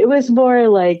me. It was more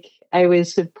like I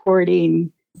was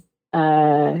supporting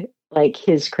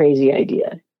his crazy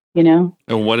idea,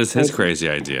 And what is his crazy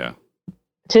idea?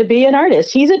 To be an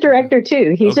artist. He's a director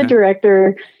too. He's a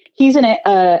director. He's an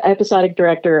episodic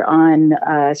director on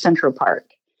Central Park.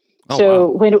 Oh, so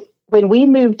when we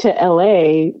moved to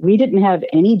LA, we didn't have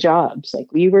any jobs.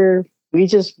 Like we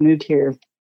just moved here.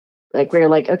 Like we were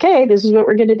like, okay, this is what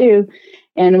we're going to do.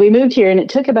 And we moved here, and it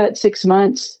took about 6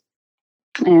 months.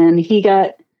 And he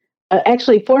got,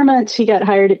 actually 4 months, he got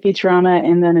hired at Futurama.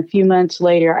 And then a few months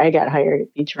later, I got hired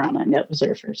at Futurama. And that was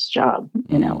our first job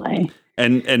in LA.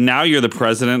 And now you're the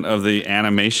president of the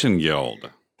Animation Guild.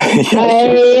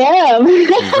 I am.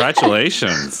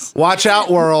 Congratulations. Watch out,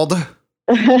 world.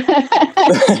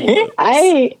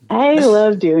 I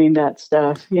love doing that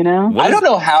stuff, I don't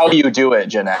know how you do it,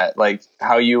 Jeanette. Like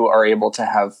how you are able to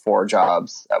have 4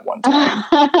 jobs at one time.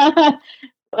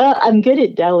 Well, I'm good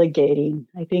at delegating.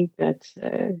 I think that's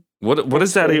what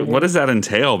does that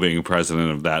entail, being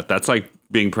president of that? That's like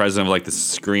being president of like the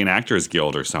Screen Actors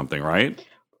Guild or something, right?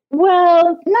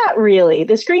 Well, not really.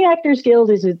 The Screen Actors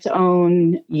Guild is its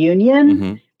own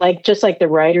union, just like the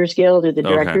Writers Guild or the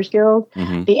Directors Guild.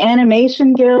 Mm-hmm. The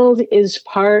Animation Guild is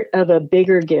part of a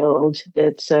bigger guild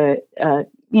that's,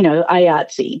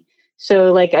 IATSE.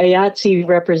 So, like, IATSE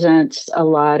represents a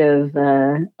lot of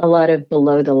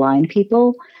below the line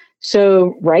people.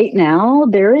 So right now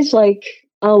there is like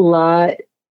a lot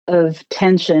of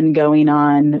tension going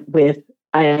on with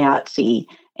IATSE.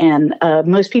 And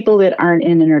most people that aren't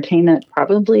in entertainment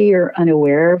probably are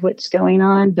unaware of what's going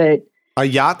on. But a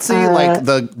Yahtzee, like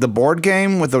the board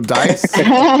game with the dice.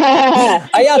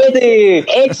 Yahtzee.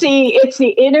 It's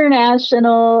the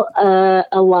International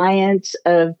Alliance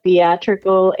of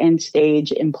Theatrical and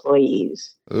Stage Employees.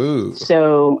 Ooh.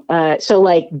 So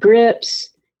like grips,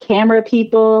 camera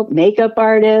people, makeup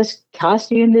artists,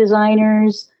 costume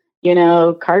designers,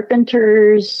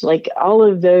 carpenters, like all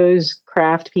of those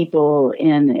craft people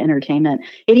in entertainment.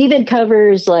 It even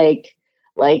covers like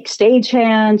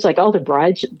stagehands, like all the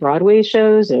Broadway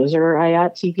shows. Those are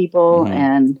IATSE people. Mm-hmm.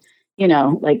 And,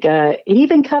 it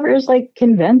even covers like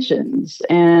conventions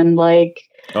and like,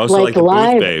 so like the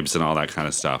live booth babes and all that kind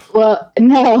of stuff. Well,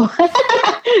 no,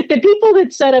 the people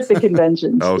that set up the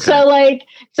conventions. Okay.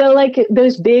 So like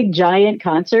those big giant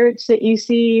concerts that you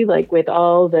see, like with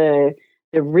all the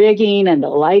rigging and the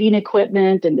lighting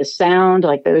equipment and the sound,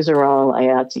 like those are all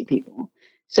IATSE people.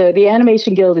 So the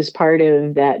Animation Guild is part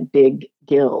of that big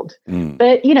guild. Mm.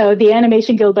 But, the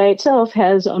Animation Guild by itself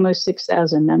has almost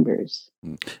 6,000 members.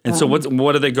 And so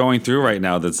what are they going through right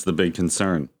now that's the big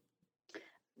concern?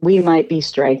 We might be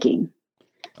striking.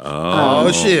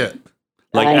 Oh shit.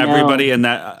 Like everybody in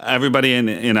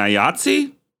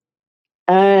IATSE?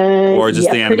 Or just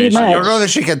the animation? I don't know that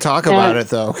she can talk about it,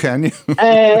 though, can you?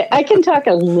 I can talk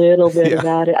a little bit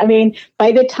about it. I mean,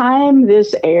 by the time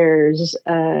this airs,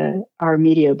 our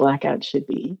media blackout should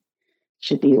be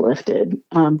lifted.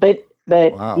 But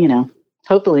wow. You know,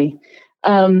 hopefully.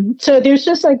 So there's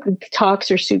just like talks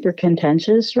are super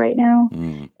contentious right now,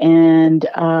 and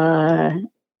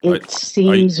it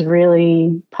seems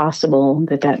really possible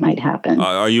that might happen.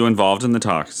 Are you involved in the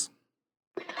talks?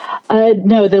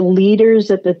 No, the leaders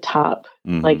at the top,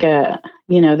 like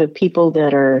you know, the people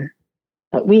that are.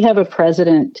 We have a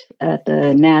president at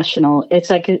the national.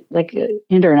 It's like a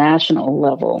international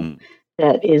level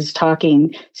that is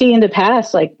talking. See, in the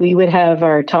past, like we would have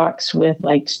our talks with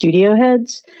like studio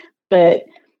heads. But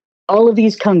all of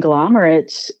these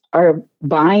conglomerates are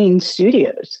buying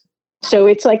studios. So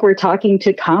it's like we're talking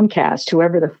to Comcast,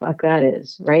 whoever the fuck that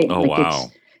is, right? Oh, like wow.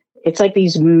 It's like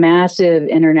these massive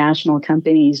international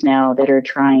companies now that are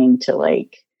trying to,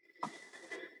 like,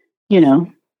 you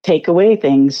know, take away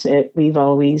things that we've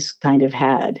always kind of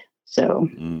had. So,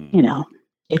 you know,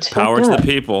 it's power to the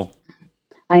people.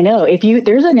 I know.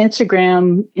 There's an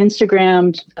Instagram,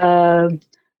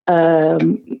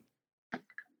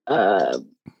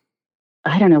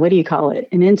 I don't know, what do you call it?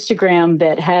 An Instagram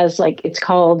that has like, it's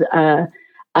called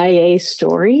IA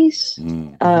Stories.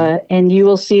 And you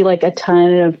will see like a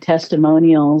ton of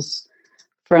testimonials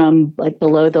from like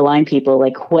below the line people,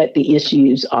 like what the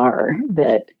issues are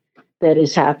that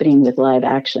is happening with live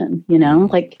action, you know,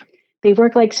 like they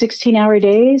work like 16-hour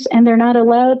days and they're not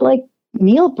allowed like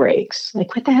meal breaks.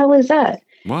 Like, what the hell is that?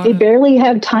 What? They barely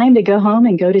have time to go home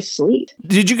and go to sleep.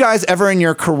 Did you guys ever in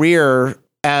your career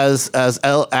as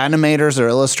animators or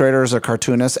illustrators or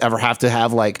cartoonists ever have to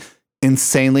have like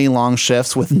insanely long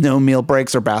shifts with no meal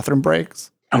breaks or bathroom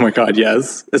breaks? Oh my God,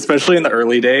 yes. Especially in the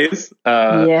early days.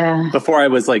 Yeah. Before I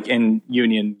was like in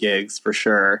union gigs, for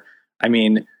sure. I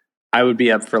mean, I would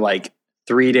be up for like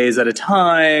 3 days at a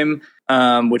time,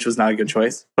 which was not a good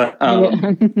choice, but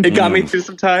it got me through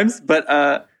some times.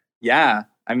 But yeah,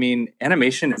 I mean,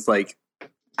 animation is like,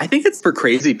 I think it's for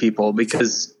crazy people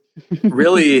because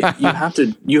really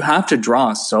you have to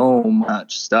draw so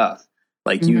much stuff.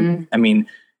 Like I mean,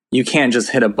 you can't just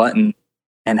hit a button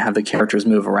and have the characters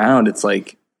move around. It's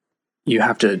like you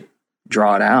have to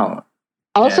draw it out.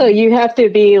 Also, you have to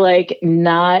be like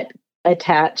not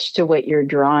attached to what you're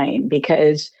drawing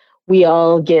because we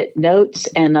all get notes,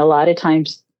 and a lot of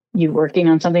times you're working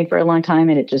on something for a long time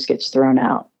and it just gets thrown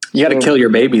out. You got to kill your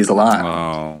babies a lot.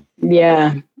 Oh.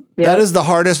 Yeah. That is the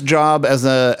hardest job as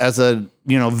a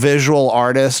you know, visual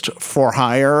artist for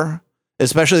hire,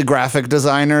 especially graphic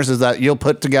designers, is that you'll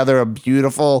put together a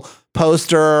beautiful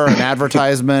poster, an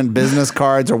advertisement, business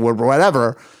cards, or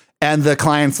whatever, and the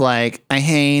client's like, I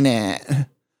hate it.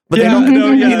 But they don't,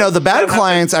 you know, the bad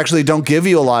clients actually don't give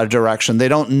you a lot of direction. They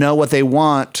don't know what they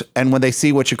want. And when they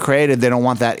see what you created, they don't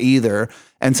want that either.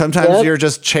 And sometimes you're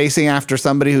just chasing after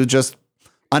somebody who's just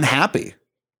unhappy.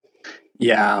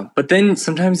 Yeah. But then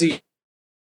sometimes you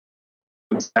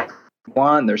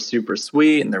want, they're super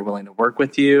sweet and they're willing to work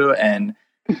with you. And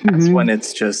that's when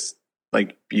it's just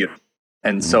like beautiful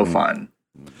and so fun.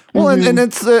 Well, and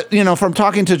it's, you know, from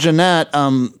talking to Jeanette,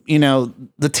 you know,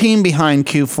 the team behind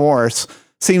Q-Force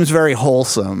seems very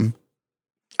wholesome.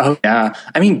 Oh, yeah.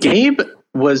 I mean, Gabe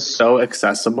was so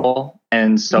accessible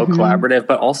and so collaborative,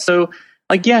 but also,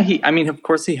 like, yeah, of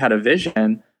course he had a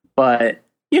vision, but,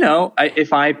 you know,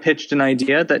 if I pitched an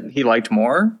idea that he liked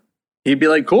more, he'd be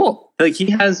like, cool. Like,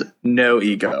 he has no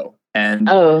ego. And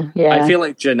I feel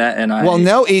like Jeanette and I... Well,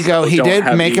 no ego. He did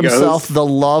make himself the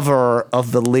lover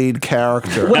of the lead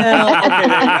character.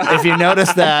 Well, if you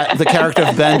notice that, the character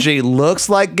of Benji looks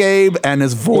like Gabe and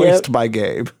is voiced by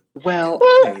Gabe. Well,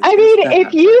 I mean,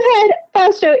 if you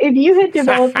had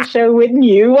developed a show, wouldn't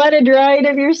you want a drawing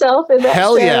of yourself in that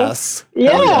Hell show? Yes.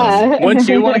 Yeah. Hell yes. Wouldn't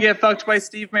you want to get fucked by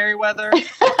Steve Merriweather?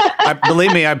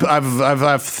 Believe me,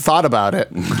 I've thought about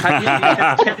it.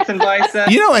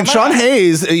 You know, and Sean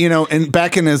Hayes, you know,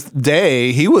 back in his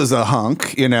day, he was a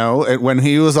hunk. You know, when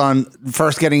he was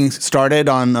first getting started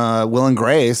on Will and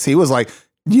Grace, he was like,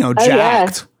 you know,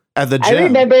 jacked at the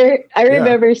gym. I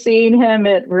remember seeing him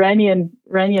at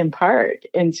Runyon Park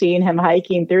and seeing him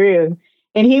hiking through.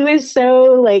 And he was so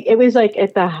like, it was like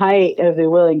at the height of the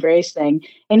Will and Grace thing.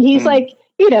 And he's like,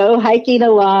 you know, hiking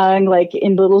along like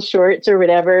in little shorts or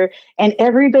whatever. And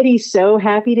everybody's so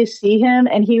happy to see him.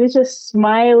 And he was just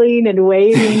smiling and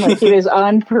waving like he was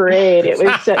on parade. It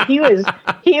was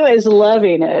he was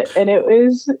loving it. And it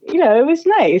was, you know, it was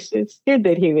nice. It's good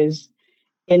that he was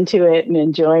into it and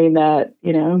enjoying that,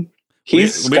 you know.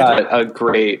 He's got a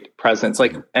great presence.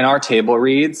 Like in our table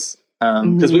reads,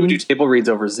 because we would do table reads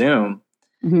over Zoom.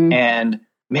 And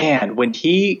man, when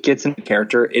he gets into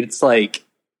character, it's like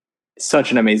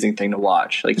such an amazing thing to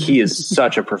watch. Like he is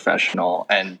such a professional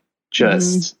and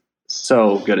just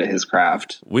so good at his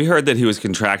craft. We heard that he was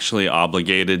contractually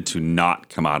obligated to not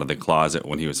come out of the closet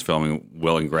when he was filming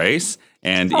Will and Grace,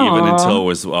 and even until it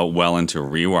was well into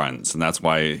reruns, and that's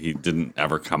why he didn't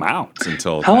ever come out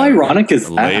until how ironic is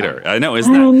later. That? I know,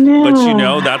 isn't that? But you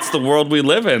know, that's the world we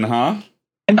live in, huh?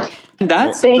 And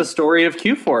that's the story of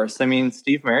Q-Force. I mean,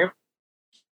 Steve Merriweather.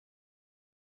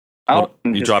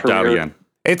 You dropped out again.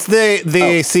 It's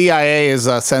the CIA is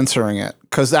censoring it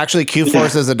because actually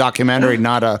Q-Force is a documentary,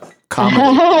 not a comedy.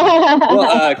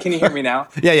 Well, can you hear me now?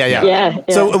 Yeah.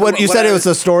 So what you said, it was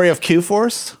the story of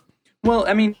Q-Force? Well,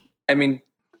 I mean,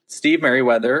 Steve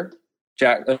Merriweather,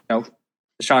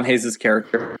 Sean Hayes'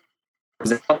 character,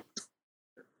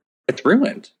 it's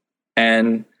ruined,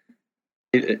 and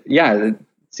it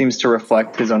seems to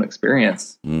reflect his own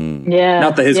experience. Yeah.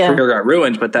 Not that his career got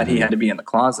ruined, but that he had to be in the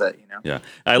closet, you know? Yeah.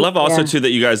 I love also, too, that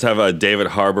you guys have David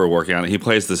Harbour working on it. He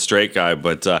plays the straight guy,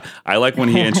 but I like when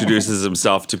he introduces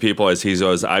himself to people as he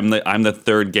goes, I'm the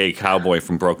third gay cowboy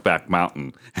from Brokeback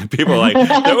Mountain. And people are like,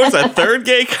 there was a third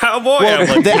gay cowboy?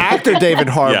 Well, like, the actor David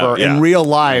Harbour in real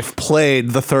life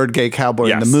played the third gay cowboy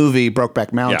in the movie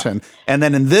Brokeback Mountain. And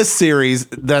then in this series,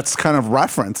 that's kind of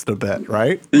referenced a bit,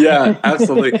 right? Yeah,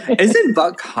 absolutely. Isn't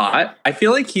Buck hot? I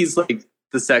feel like he's like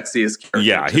the sexiest character.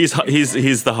 Yeah, he's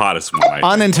the hottest one.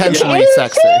 Unintentionally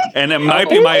sexy. And it might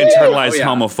be my internalized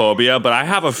homophobia, but I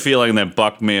have a feeling that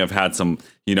Buck may have had some,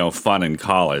 fun in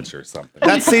college or something.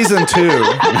 That's season 2. Season 2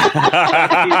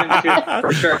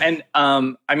 for sure. And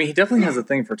I mean, he definitely has a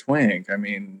thing for Twink. I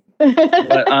mean, but,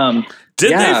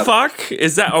 did they fuck?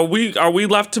 Is that are we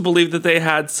left to believe that they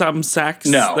had some sex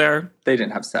there? They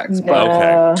didn't have sex. But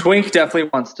okay. Twink definitely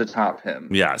wants to top him.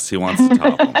 Yes, he wants to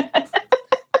top him.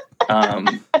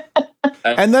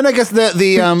 And then I guess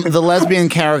the lesbian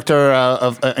character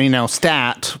of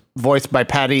Stat, voiced by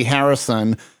Patty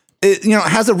Harrison,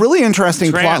 has a really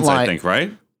interesting plot line. I think,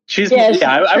 right? She's I would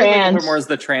think of her more as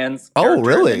the trans. Oh,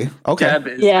 really? Okay. Deb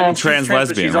is, trans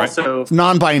lesbian, she's right? Also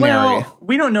non-binary. Well,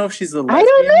 we don't know if she's a lesbian. I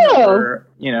don't know. Or,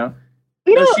 we don't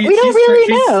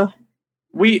really know.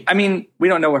 We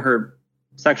don't know what her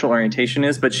sexual orientation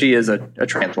is, but she is a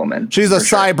trans woman. She's a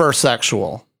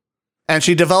cybersexual. And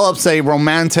she develops a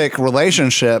romantic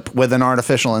relationship with an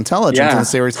artificial intelligence in the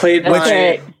series,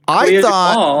 which I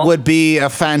thought would be a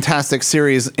fantastic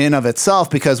series in of itself,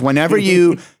 because whenever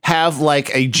you have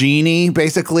like a genie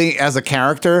basically as a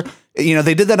character,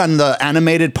 they did that on the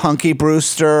animated Punky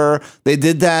Brewster. They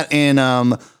did that in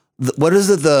what is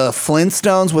it? The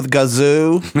Flintstones with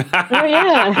Gazoo. Oh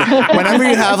yeah. Whenever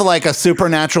you have like a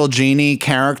supernatural genie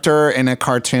character in a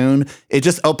cartoon, it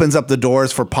just opens up the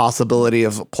doors for possibility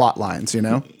of plot lines,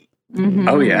 Mm-hmm.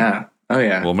 Oh yeah.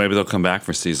 Well, maybe they'll come back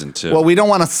for season 2. Well, we don't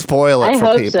want to spoil it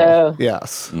for people. So.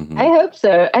 Yes. Mm-hmm. I hope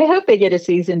so. I hope they get a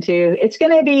season 2. It's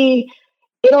going to be,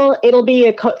 it'll be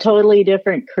a totally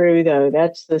different crew though.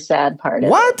 That's the sad part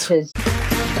of it.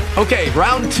 Okay,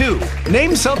 round 2.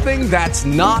 Name something that's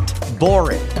not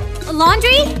boring. A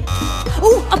laundry?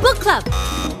 Ooh, a book club.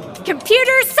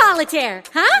 Computer solitaire,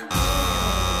 huh?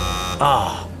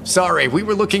 Ah, sorry, we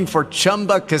were looking for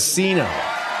Chumba Casino.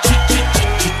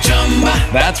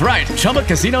 That's right,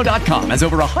 ChumbaCasino.com has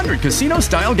over 100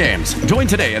 casino-style games. Join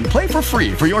today and play for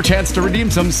free for your chance to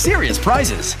redeem some serious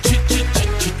prizes.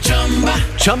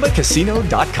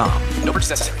 ChumbaCasino.com. No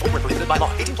purchase necessary. Void where prohibited by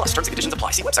law. 18+ terms and conditions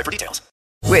apply. See website for details.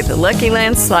 With the Lucky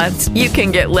Land Slots, you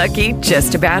can get lucky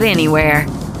just about anywhere.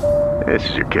 This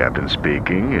is your captain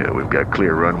speaking. We've got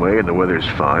clear runway and the weather's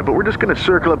fine, but we're just going to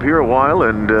circle up here a while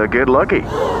and get lucky.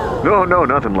 No,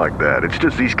 nothing like that. It's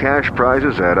just these cash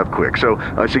prizes add up quick. So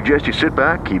I suggest you sit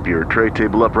back, keep your tray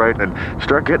table upright, and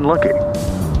start getting lucky.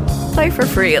 Play for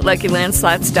free at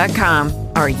LuckyLandSlots.com.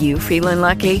 Are you feeling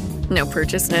lucky? No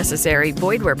purchase necessary.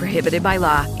 Void where prohibited by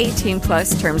law.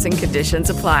 18+ terms and conditions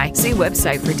apply. See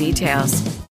website for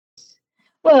details.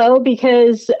 Well,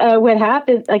 because what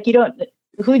happened,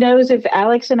 who knows if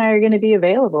Alex and I are going to be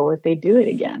available if they do it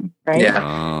again, right? Yeah.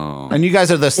 Oh. And you guys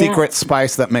are the secret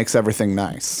spice that makes everything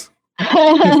nice.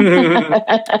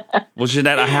 Well,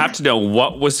 Jeanette, I have to know,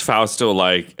 what was Fausto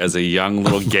like as a young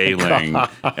little gayling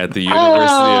at the University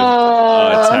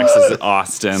of Texas at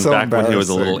Austin, back when he was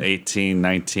a little 18,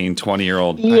 19,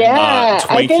 20-year-old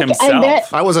twink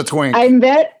himself? I was a twink.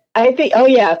 I think, oh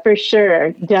yeah, for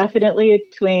sure. Definitely a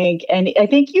twink. And I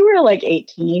think you were like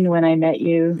 18 when I met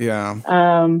you. Yeah.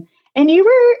 And you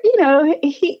were,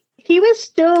 he was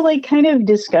still like kind of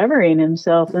discovering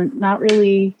himself and not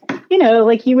really,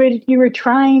 like you were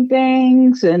trying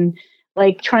things and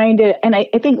like trying to, and I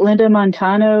think Linda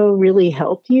Montano really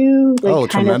helped you, like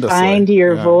kind of find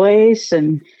your voice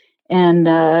and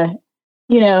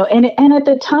you know, and at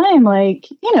the time, like,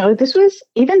 you know, this was,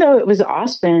 even though it was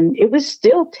Austin, it was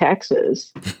still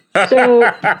Texas.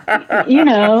 So, you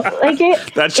know, like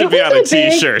that should be on a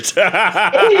t-shirt.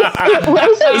 It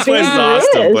was this place is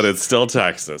Austin, but it's still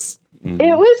Texas.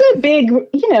 It was a big,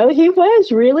 you know, he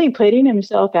was really putting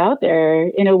himself out there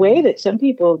in a way that some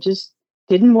people just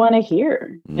didn't want to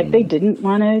hear. Like they didn't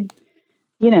want to,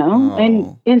 you know,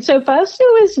 and so Fausto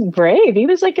was brave. He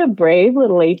was like a brave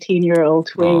little 18-year-old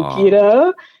twink, you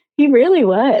know, he really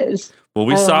was. Well,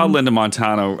 we saw Linda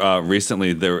Montano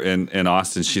recently there in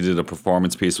Austin. She did a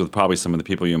performance piece with probably some of the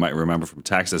people you might remember from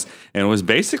Texas. And it was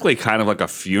basically kind of like a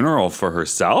funeral for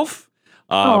herself.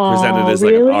 Presented as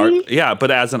like an art,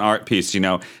 but as an art piece, you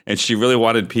know. And she really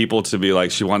wanted people to be like,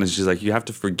 she's like, you have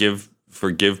to forgive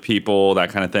people, that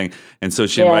kind of thing. And so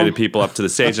she invited people up to the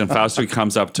stage, and Fausto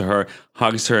comes up to her,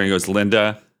 hugs her, and goes,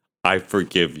 "Linda, I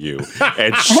forgive you."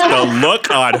 And the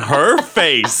look on her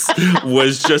face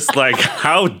was just like,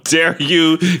 how dare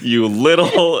you, you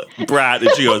little brat.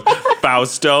 And she goes,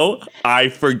 "Fausto, I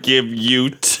forgive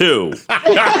you too."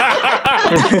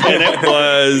 And it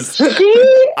was... She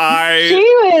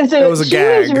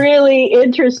was really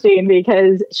interesting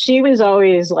because she was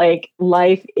always like,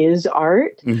 life is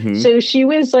art. Mm-hmm. So she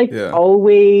was like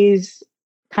always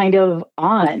kind of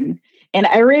on. And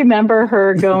I remember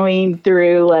her going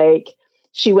through, like,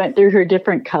 she went through her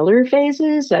different color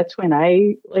phases. That's when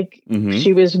I, like,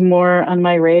 she was more on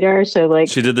my radar. So, like,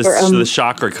 she did the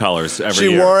chakra colors every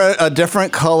year. She wore a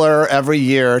different color every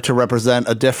year to represent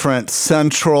a different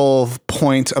central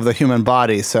point of the human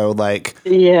body. So, like,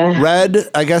 red,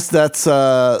 I guess that's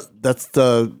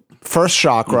the first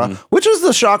chakra, which is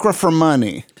the chakra for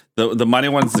money. The money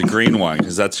one's the green one,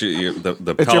 because that's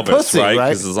the pelvis, your pussy, right?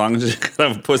 Because as long as you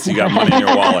have a pussy, you got money in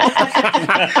your wallet.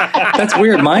 That's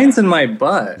weird. Mine's in my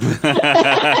butt.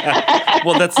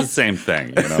 Well, that's the same thing,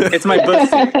 you know. It's my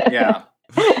pussy. Yeah.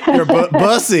 Your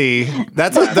bussy.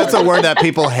 That's a word that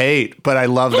people hate, but I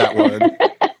love that word.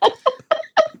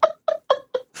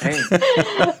 Hey,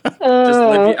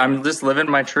 I'm just living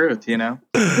my truth, you know.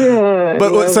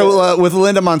 But so with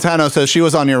Linda Montano, so she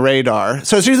was on your radar.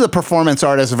 So she's a performance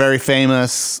artist, very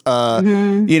famous.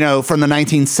 You know, from the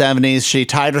 1970s. She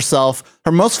tied herself.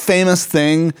 Her most famous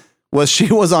thing was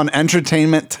she was on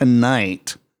Entertainment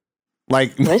Tonight.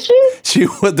 Like, was she?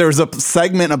 There was a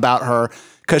segment about her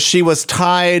because she was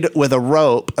tied with a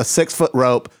rope, a 6-foot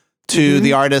rope, to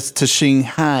the artist Tashine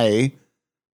Hai.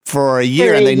 For a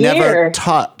year, and they never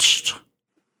touched.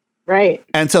 Right.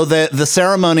 And so the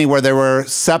ceremony where they were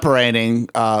separating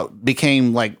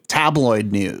became like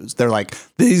tabloid news. They're like,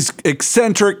 these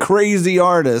eccentric, crazy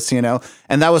artists, you know?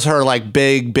 And that was her like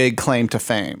big claim to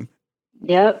fame.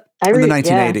 Yep. In the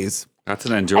 1980s. That's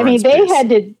an endurance. I mean, they piece. had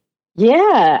to,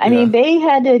 I mean, they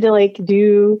had to like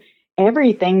do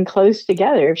everything close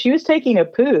together. If she was taking a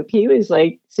poop, he was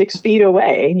like 6 feet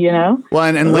away, you know?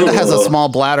 Well, and Linda has a small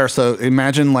bladder, so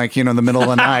imagine like, you know, in the middle of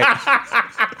the night.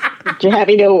 You're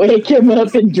having to wake him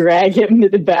up and drag him to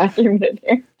the bathroom with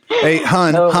her. Hey,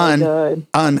 hun,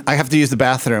 I have to use the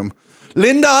bathroom.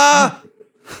 Linda!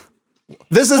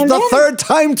 This is the third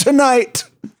time tonight.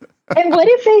 And what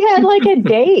if they had like a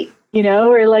date? You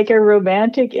know, or like a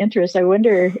romantic interest. I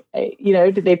wonder, you know,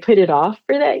 did they put it off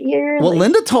for that year? Well,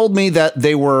 Linda told me that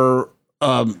they were,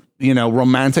 you know,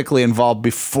 romantically involved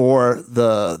before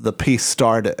the piece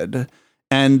started.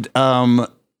 And I'm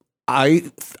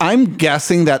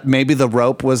guessing that maybe the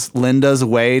rope was Linda's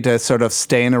way to sort of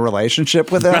stay in a relationship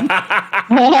with him.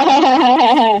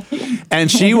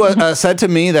 And she said to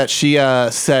me that she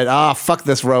said, fuck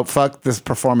this rope, fuck this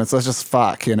performance, let's just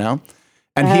fuck, you know?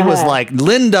 And he was like,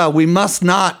 Linda, we must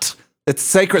not. It's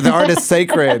sacred. The art is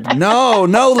sacred. No,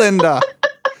 Linda.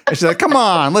 And she's like, come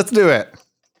on, let's do it.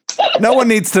 No one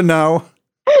needs to know.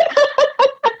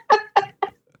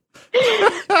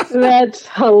 That's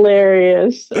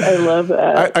hilarious. I love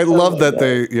that. I love that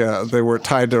they were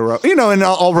tied to a rope. You know, and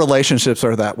all relationships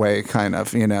are that way, kind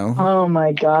of, you know. Oh,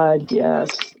 my God, yes.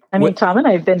 I mean, Tom and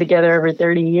I have been together over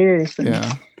 30 years.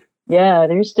 And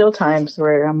there's still times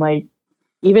where I'm like,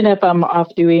 even if I'm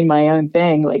off doing my own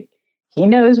thing, like, he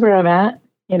knows where I'm at,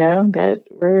 you know, that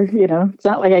we're, you know, it's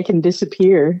not like I can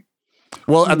disappear.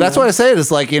 Well, that's what I say. It's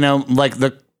like, you know, like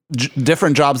the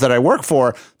different jobs that I work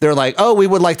for, they're like, oh, we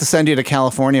would like to send you to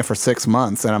California for 6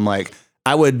 months. And I'm like,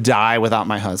 I would die without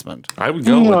my husband. I would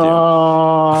go with you.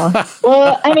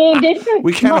 Well, I mean,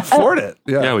 we can't afford it.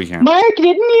 Yeah, we can. Mark,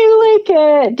 didn't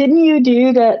you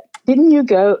do that didn't you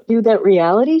go do that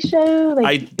reality show? Like,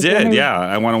 I did, yeah.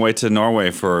 I went away to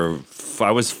Norway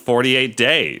I was 48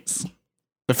 days.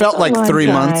 It felt like 3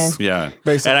 months. Yeah.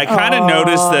 Basically. And I kind of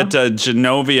noticed that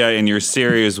Genovia in your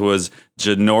series was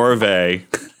Genorve.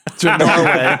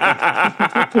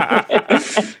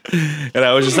 And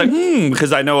I was just like,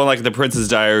 because I know like the Princess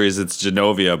Diaries, it's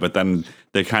Genovia, but then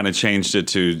they kind of changed it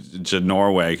to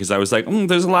Genorway because I was like,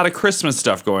 there's a lot of Christmas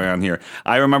stuff going on here.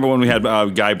 I remember when we had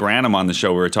Guy Branum on the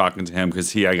show, we were talking to him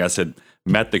because he, I guess, had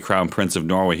met the Crown Prince of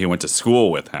Norway. He went to school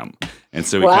with him. And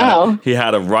so he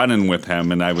had a run-in with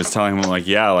him, and I was telling him, like,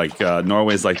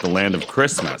 Norway's like the land of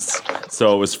Christmas.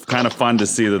 So it was kind of fun to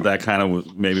see that kind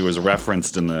of maybe was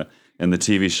referenced in the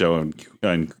TV show in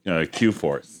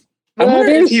Q-Force. I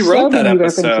wonder if he wrote that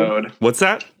episode. What's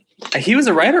that? He was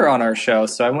a writer on our show,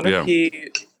 so I wonder if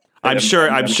he. I'm sure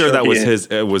that was his.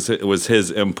 It was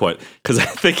his input because I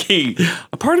think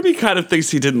a part of me kind of thinks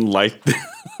he didn't like.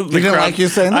 He didn't like you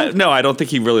saying that? No, I don't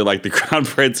think he really liked the Crown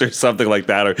Prince or something like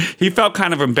that. Or he felt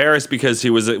kind of embarrassed because he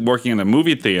was working in a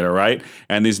movie theater, right?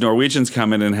 And these Norwegians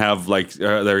come in and have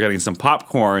they're getting some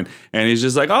popcorn, and he's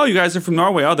just like, "Oh, you guys are from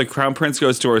Norway? Oh, the Crown Prince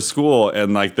goes to our school,"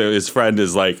 and like his friend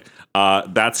is like.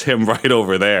 That's him right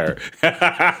over there.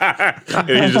 And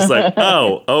he's just like,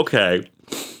 oh, okay.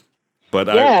 But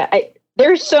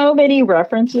there's so many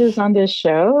references on this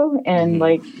show and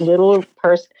like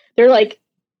they're like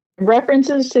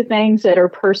references to things that are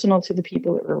personal to the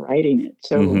people that were writing it.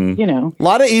 So, a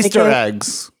lot of Easter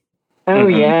eggs. Oh,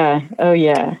 yeah. Oh,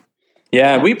 yeah.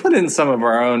 Yeah, we put in some of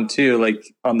our own too, like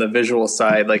on the visual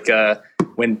side, like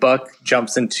when Buck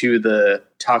jumps into the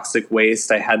toxic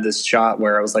waste, I had this shot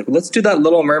where I was like, let's do that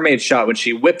Little Mermaid shot when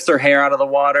she whips her hair out of the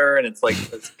water and it's like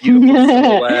this beautiful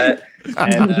silhouette.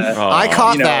 And, I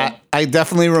caught that. I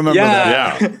definitely remember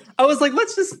that. Yeah. I was like,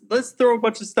 let's throw a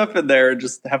bunch of stuff in there and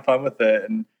just have fun with it.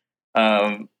 And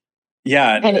and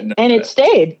it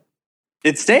stayed.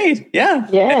 It stayed, yeah.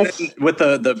 Yes. And with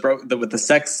the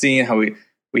sex scene, how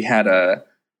we had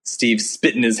Steve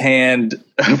spit in his hand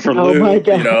for Lou, my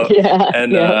God.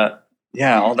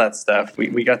 All that stuff.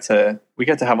 We got to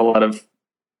have a lot of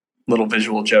little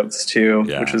visual jokes too,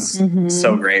 which was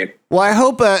so great. Well, I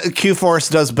hope Q-Force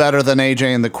does better than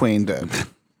AJ and the Queen did.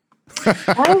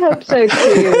 I hope so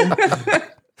too.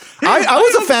 I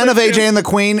was a fan of AJ and the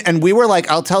Queen, and we were like,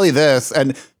 I'll tell you this,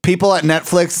 and people at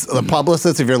Netflix, the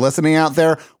publicists, if you're listening out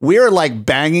there, we're like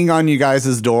banging on you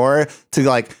guys' door to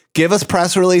like give us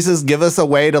press releases, give us a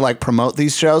way to like promote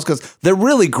these shows because they're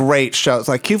really great shows.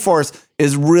 Like Q-Force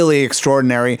is really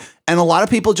extraordinary, and a lot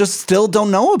of people just still don't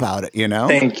know about it, you know?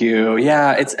 Thank you.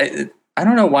 Yeah, I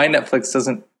don't know why Netflix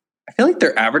doesn't. I feel like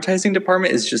their advertising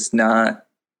department is just not.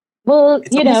 Well,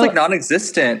 it's almost like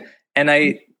non-existent, and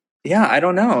I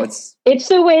don't know. It's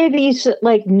the way these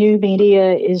like new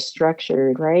media is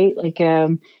structured, right? Like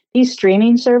these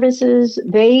streaming services,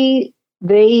 they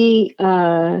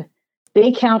count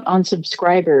on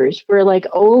subscribers, where like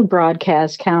old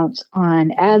broadcast counts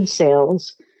on ad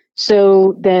sales.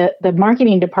 So the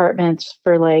marketing departments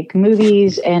for like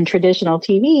movies and traditional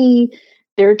TV,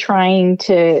 they're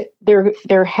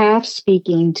half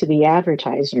speaking to the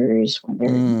advertisers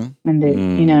when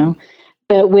they're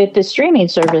But with the streaming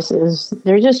services,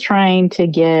 they're just trying to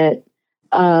get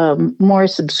more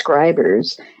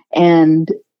subscribers,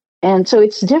 and so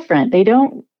it's different.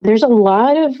 There's a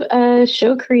lot of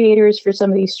show creators for some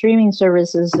of these streaming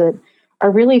services that are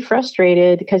really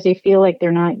frustrated because they feel like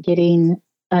they're not getting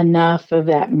enough of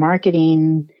that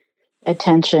marketing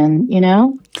attention, you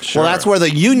know? Sure. Well, that's where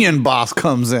the union boss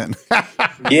comes in.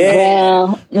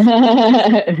 Yeah.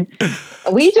 Well,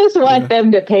 we just want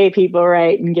them to pay people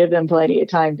right and give them plenty of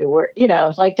time to work, you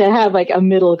know, like to have like a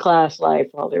middle class life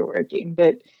while they're working.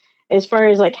 But as far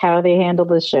as like how they handle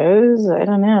the shows, I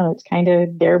don't know. It's kind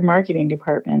of their marketing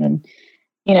department. And,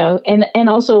 you know, and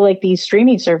also like these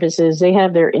streaming services, they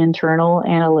have their internal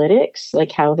analytics,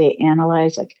 like how they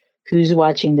analyze like who's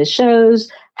watching the shows,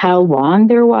 how long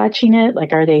they're watching it,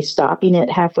 like are they stopping it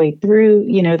halfway through,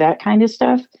 you know, that kind of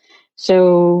stuff.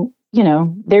 So, you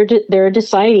know, they're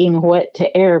deciding what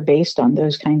to air based on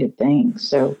those kind of things.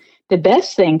 So the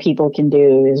best thing people can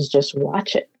do is just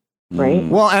watch it, right?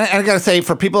 Well, and I got to say,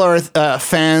 for people who are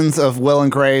fans of Will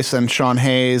and Grace and Sean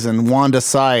Hayes and Wanda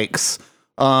Sykes,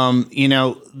 you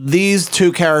know, these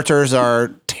two characters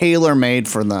are tailor-made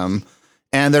for them.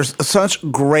 And there's such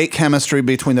great chemistry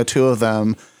between the two of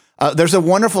them. There's a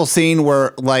wonderful scene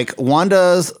where, like,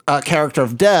 Wanda's character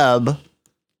of Deb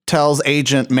tells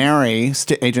Agent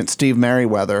Steve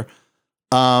Merriweather,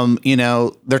 you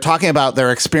know, they're talking about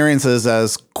their experiences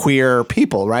as queer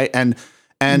people, right? And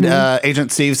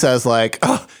Agent Steve says, like,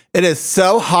 oh, it is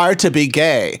so hard to be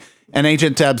gay. And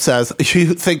Agent Deb says,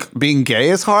 you think being gay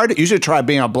is hard? You should try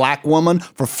being a black woman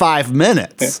for 5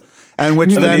 minutes. And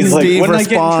which then Steve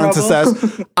responds and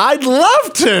says, I'd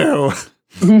love to.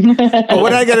 But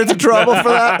would I get into trouble for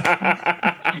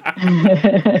that?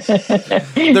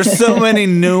 There's so many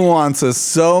nuances,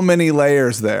 so many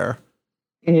layers there.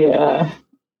 Yeah.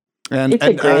 And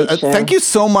thank you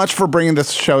so much for bringing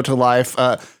this show to life.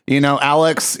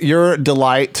 Alex, you're a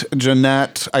delight.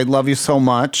 Jeanette, I love you so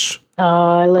much.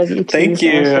 Oh, I love you too. Thank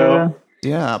you. Sasha.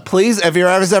 Yeah, please, if you're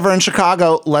ever in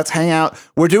Chicago, let's hang out.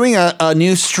 We're doing a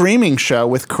new streaming show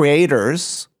with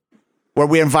creators where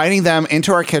we're inviting them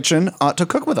into our kitchen to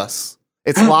cook with us.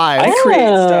 It's live. I create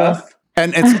stuff.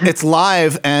 And it's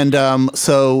live, and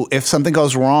so if something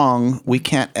goes wrong, we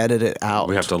can't edit it out.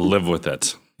 We have to live with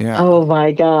it. Yeah. Oh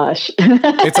my gosh.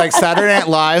 It's like Saturday Night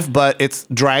Live, but it's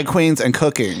drag queens and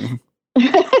cooking.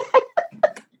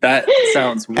 That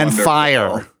sounds wonderful. And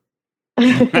fire.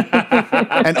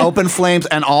 And open flames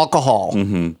and alcohol.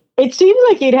 Mm-hmm. It seems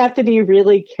like you'd have to be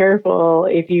really careful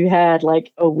if you had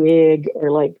like a wig or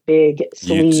like big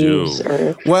sleeves.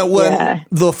 Or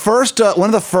the first one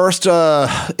of the first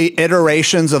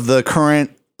iterations of the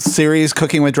current series,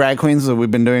 Cooking with Drag Queens, that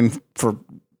we've been doing for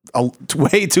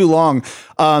way too long.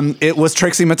 It was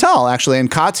Trixie Mattel actually and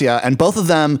Katya, and both of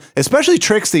them, especially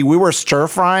Trixie, we were stir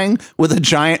frying with a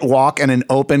giant wok and an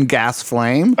open gas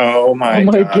flame. Oh my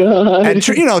god! And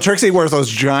Trixie wears those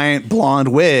giant blonde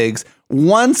wigs.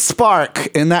 One spark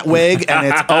in that wig and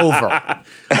it's over.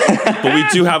 But we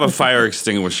do have a fire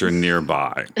extinguisher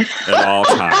nearby at all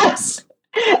times.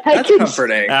 That's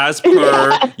comforting. As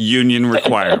per union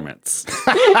requirements.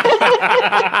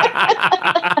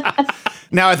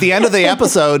 Now, at the end of the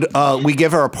episode, we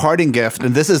give her a parting gift,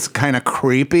 and this is kind of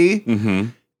creepy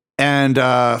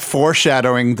and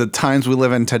foreshadowing the times we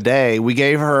live in today. We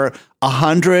gave her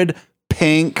 100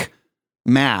 pink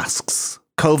masks,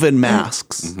 COVID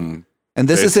masks. Mm-hmm. And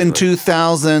this is in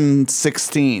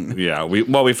 2016. Yeah,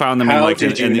 we found them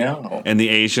in the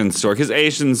Asian store, because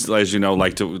Asians, as you know,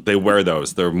 they wear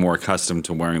those. They're more accustomed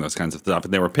to wearing those kinds of stuff.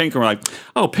 And they were pink, and we're like,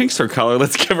 oh, pink's her color.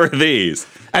 Let's give her these.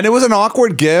 And it was an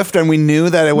awkward gift, and we knew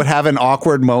that it would have an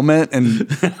awkward moment, and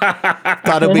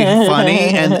thought it'd be funny.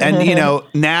 And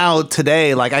now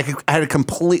today, I had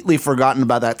completely forgotten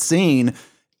about that scene.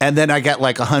 And then I get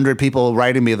 100 people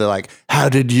writing me. They're like, how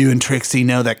did you and Trixie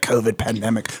know that COVID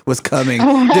pandemic was coming?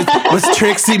 Was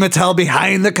Trixie Mattel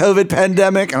behind the COVID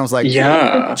pandemic? And I was like,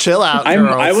 yeah, chill out,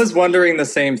 girls. I was wondering the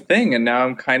same thing. And now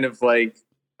I'm kind of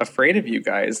afraid of you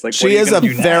guys. She is a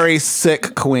very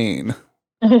sick queen.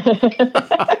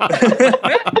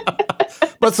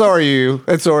 But so are you.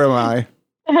 And so am I.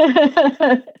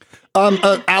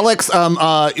 Alex,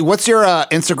 what's your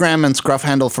Instagram and Scruff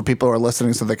handle for people who are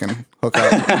listening so they can hook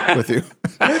up with you?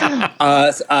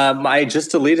 I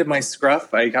just deleted my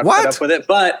Scruff. I got fed up with it.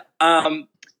 But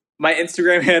my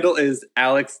Instagram handle is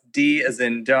Alex D as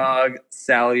in dog,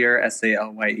 Salyer,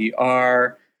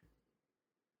 Salyer.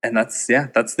 And that's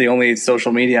the only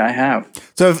social media I have.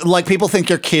 So if people think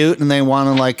you're cute and they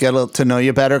want to get to know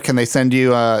you better, can they send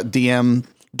you DM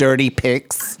dirty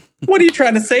pics? What are you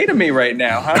trying to say to me right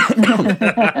now, huh?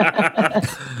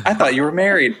 I thought you were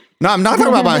married. No, I'm not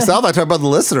talking about myself. I talk about the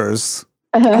listeners.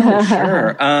 Oh,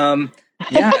 sure.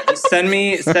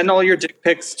 Send all your dick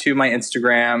pics to my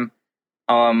Instagram,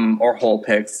 or whole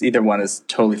pics. Either one is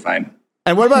totally fine.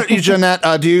 And what about you, Jeanette?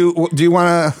 Do you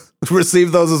want to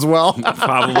receive those as well?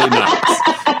 Probably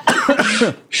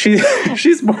not.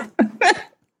 She's more.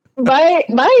 My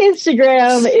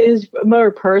Instagram is more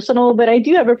personal, but I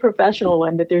do have a professional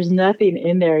one, but there's nothing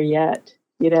in there yet,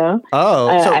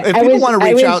 Oh, so if people want to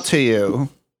reach out to you.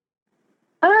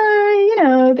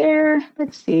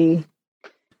 let's see.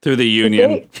 Through the union.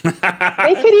 They could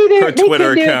either do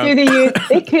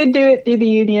it through the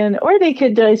union, or they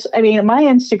could just, my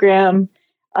Instagram,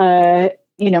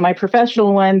 my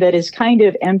professional one that is kind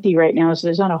of empty right now, so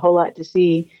there's not a whole lot to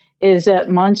see, is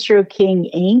Monstro King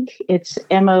Inc. It's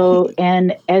MONSTRO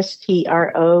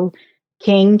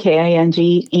King,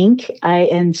 KING, Inc.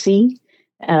 INC.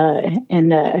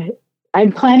 And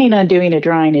I'm planning on doing a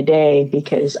drawing a day,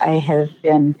 because I have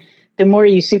been, the more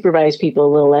you supervise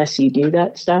people, the less you do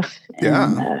that stuff.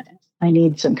 And I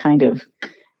need some kind of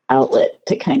outlet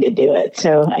to kind of do it.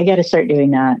 So I got to start doing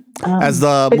that. As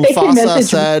the Mufasa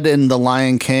said in The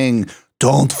Lion King,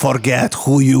 don't forget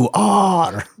who you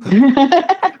are.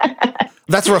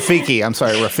 That's Rafiki. I'm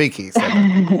sorry, Rafiki.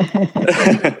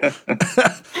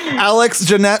 Alex,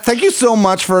 Jeanette, thank you so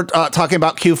much for talking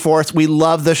about Q-Force. We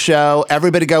love the show.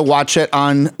 Everybody go watch it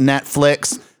on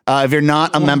Netflix. If you're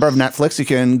not a member of Netflix, you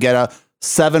can get a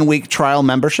 7-week trial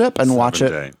membership and watch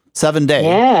it. 7 days.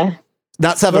 Yeah.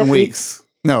 Not 7 weeks.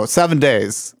 No, 7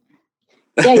 days.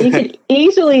 Yeah, you could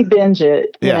easily binge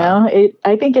it. You Yeah. know,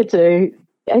 I think it's a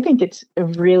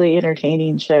really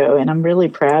entertaining show, and I'm really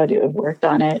proud to have worked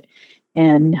on it.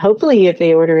 And hopefully, if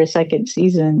they order a second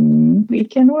season, we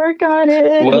can work on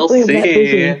it. We'll Hopefully I'm not see.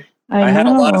 busy. I had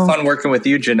a lot of know. fun working with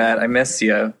you, Jeanette. I miss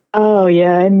you. Oh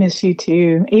yeah, I miss you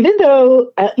too. Even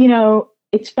though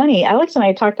it's funny. Alex and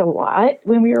I talked a lot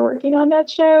when we were working on that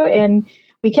show, and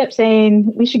we kept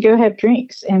saying we should go have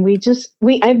drinks, and we've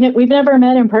never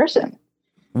met in person.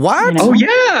 What? Oh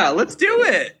yeah, let's do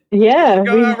it. Yeah.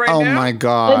 Go out right Oh now? my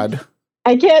God.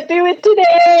 I can't do it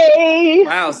today.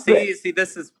 Wow. See,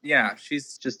 this is she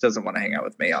just doesn't want to hang out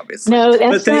with me, obviously. No,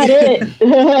 that's But not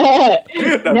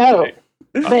it. No.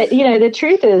 But the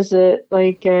truth is that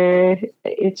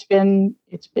it's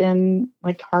been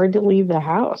like hard to leave the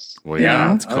house. Well,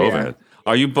 yeah, it's COVID.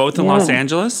 Are you both in Los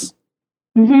Angeles?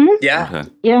 Mm-hmm. Yeah. Okay.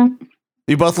 Yeah.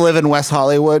 You both live in West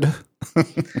Hollywood?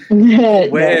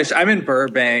 Wish. I'm in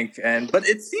Burbank, but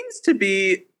it seems to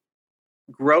be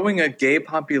growing a gay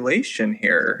population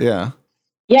here. Yeah.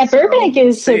 Yeah, Burbank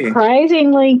is see.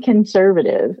 surprisingly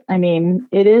conservative. I mean,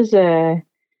 it is there's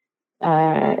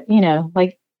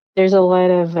a lot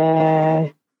of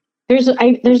there's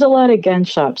a lot of gun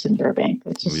shops in Burbank.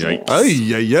 Let's just say.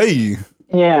 Ay.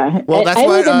 Yeah. Well, that's I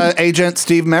why live in- Agent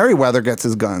Steve Merriweather gets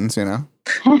his guns, And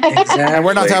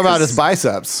we're not talking about his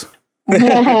biceps.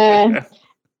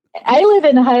 I live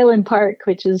in Highland Park,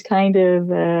 which is kind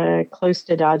of close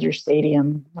to Dodger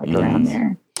Stadium, around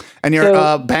there. And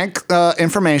your bank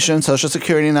information, social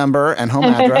security number, and home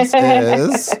address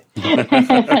is...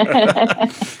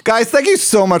 Guys, thank you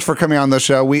so much for coming on the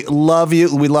show. We love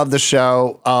you. We love the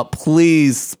show.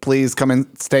 Please come and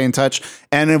stay in touch.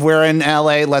 And if we're in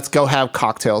LA, let's go have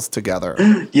cocktails together.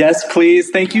 Yes, please.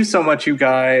 Thank you so much, you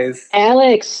guys.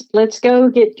 Alex, let's go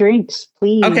get drinks,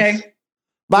 please. Okay.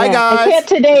 Bye, guys. I can't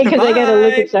today because I got to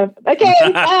look at stuff. Okay,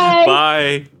 bye.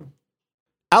 Bye.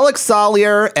 Alex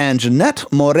Salier and Jeanette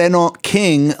Moreno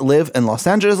King live in Los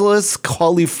Angeles,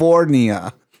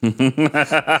 California. You can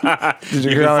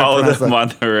follow them on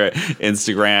their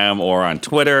Instagram or on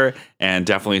Twitter, and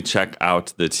definitely check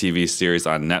out the TV series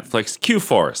on Netflix,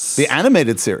 Q-Force. The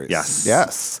animated series.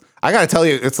 Yes. I got to tell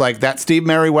you, it's like that Steve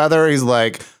Merriweather. He's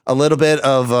like a little bit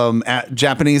of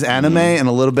Japanese anime and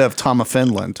a little bit of Tom of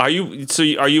Finland. Are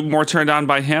you more turned on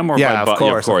by him or by of Buck?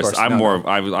 course, Yeah, of course. of course. I'm No, more.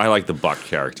 I like the Buck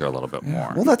character a little bit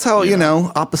more. Well, that's how,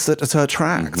 opposites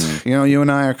attract. You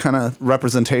and I are kind of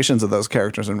representations of those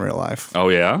characters in real life. Oh,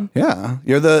 yeah? Yeah.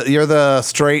 You're the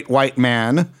straight white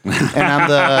man, and I'm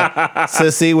the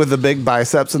sissy with the big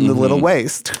biceps and the little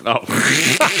waist. Oh.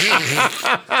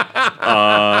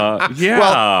 Yeah.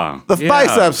 Well, the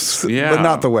biceps, but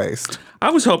not the waist. I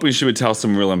was hoping she would tell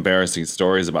some real embarrassing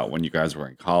stories about when you guys were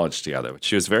in college together, but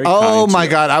she was very Oh kind my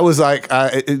to God. I was like,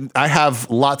 I have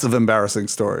lots of embarrassing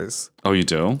stories. Oh, you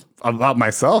do? About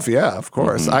myself, yeah, of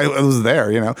course. I was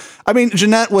there, I mean,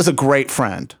 Jeanette was a great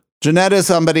friend. Jeanette is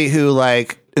somebody who,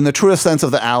 in the truest sense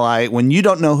of the ally, when you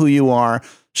don't know who you are,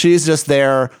 she's just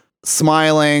there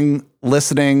smiling,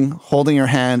 listening, holding your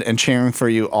hand, and cheering for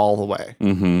you all the way.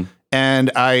 Mm-hmm.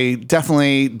 And I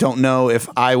definitely don't know if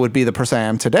I would be the person I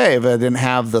am today if I didn't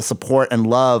have the support and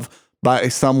love by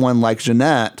someone like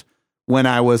Jeanette when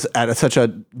I was at such a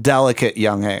delicate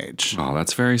young age. Oh,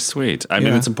 that's very sweet. I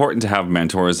mean, it's important to have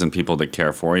mentors and people that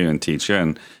care for you and teach you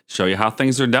and show you how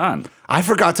things are done. I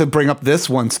forgot to bring up this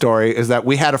one story, is that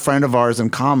we had a friend of ours in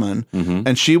common,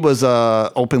 and she was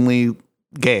openly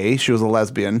gay. She was a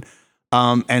lesbian,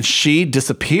 and she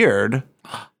disappeared.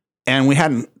 And we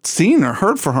hadn't seen or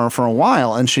heard from her for a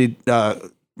while, and she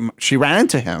ran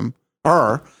into him,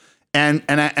 and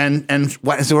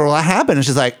what happened? And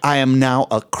she's like, "I am now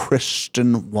a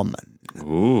Christian woman."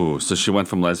 Ooh, so she went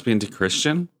from lesbian to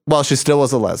Christian? Well, she still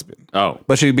was a lesbian. Oh,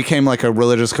 but she became like a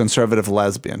religious conservative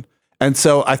lesbian. And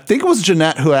so I think it was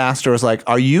Jeanette who asked her, was like,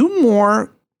 "Are you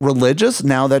more religious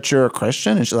now that you're a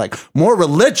Christian?" And she's like, "More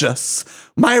religious?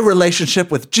 My relationship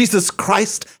with Jesus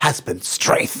Christ has been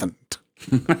strengthened."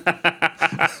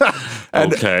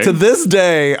 And to this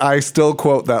day, I still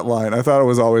quote that line. I thought it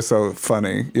was always so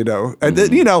funny, And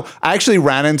then, I actually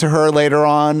ran into her later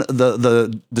on,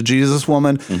 the Jesus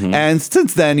woman, and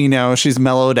since then, she's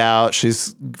mellowed out.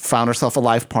 She's found herself a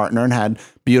life partner and had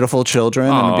beautiful children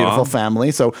and a beautiful family.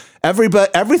 So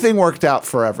everything worked out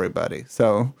for everybody.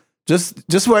 So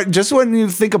just when you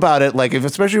think about it,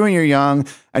 especially when you're young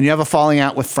and you have a falling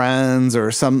out with friends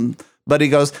or somebody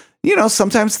goes,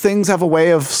 sometimes things have a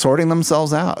way of sorting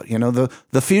themselves out.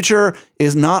 The future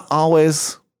is not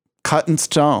always cut in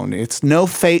stone. It's no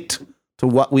fate to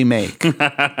what we make.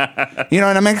 And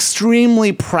I'm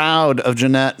extremely proud of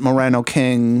Jeanette Moreno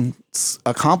King's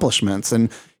accomplishments. And,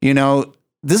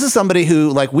 this is somebody who,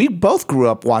 like, we both grew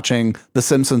up watching The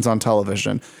Simpsons on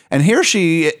television. And here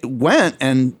she went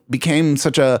and became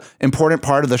such a important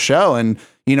part of the show and,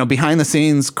 behind the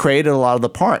scenes created a lot of the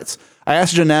parts. I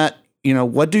asked Jeanette,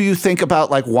 what do you think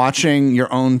about, like, watching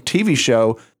your own TV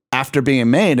show after being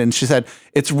made? And she said,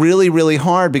 it's really, really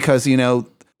hard because,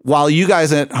 while you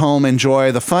guys at home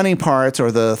enjoy the funny parts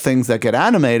or the things that get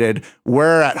animated,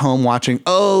 we're at home watching,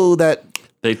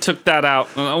 they took that out.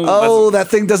 That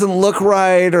thing doesn't look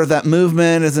right, or that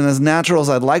movement isn't as natural as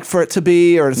I'd like for it to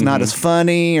be, or it's not as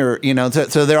funny, or,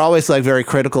 so they're always like very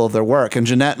critical of their work. And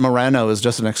Jeanette Moreno is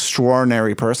just an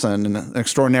extraordinary person and an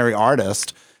extraordinary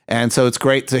artist. And so it's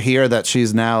great to hear that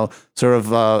she's now sort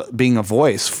of being a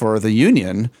voice for the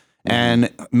union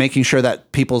and making sure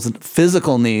that people's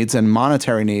physical needs and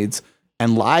monetary needs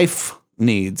and life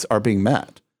needs are being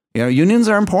met. Unions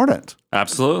are important.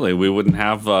 Absolutely. We wouldn't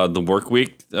have the work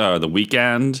week, the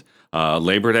weekend,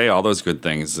 Labor Day, all those good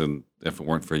things if it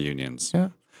weren't for unions.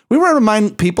 Yeah. We want to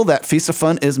remind people that Feast of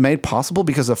Fun is made possible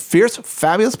because of fierce,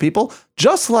 fabulous people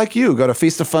just like you. Go to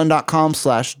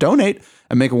feastoffun.com/donate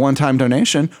and make a one-time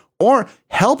donation, or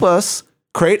help us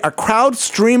create a crowd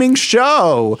streaming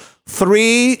show.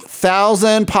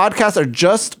 3,000 podcasts are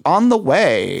just on the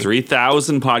way.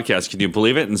 3,000 podcasts. Can you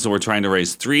believe it? And so we're trying to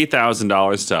raise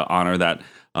 $3,000 to honor that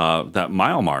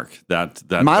mile mark, that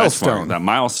milestone. Benchmark, that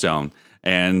milestone.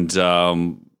 And you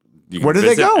can where do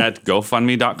they go? At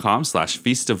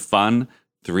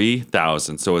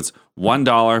GoFundMe.com/feastoffun3000. So it's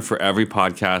 $1 for every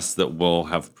podcast that we'll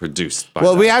have produced.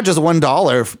 We have just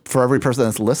 $1 for every person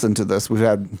that's listened to this. We've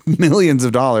had millions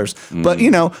of dollars, but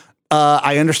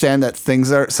I understand that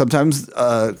things are sometimes,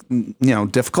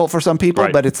 difficult for some people,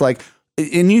 but it's like,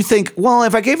 and you think, well,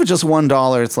 if I gave it just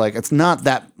 $1, it's like, it's not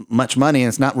that much money and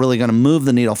it's not really going to move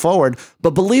the needle forward.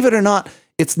 But believe it or not,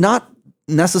 it's not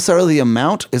necessarily the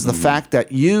amount, is the fact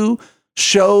that you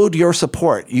showed your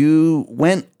support. You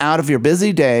went out of your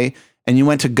busy day and you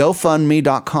went to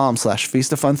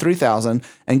GoFundMe.com/feastoffun3000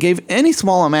 and gave any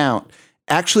small amount.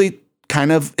 Actually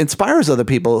kind of inspires other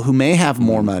people who may have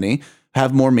more money,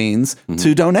 have more means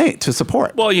to donate, to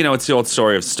support. Well, it's the old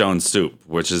story of Stone Soup,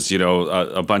 which is,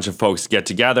 a bunch of folks get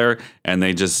together and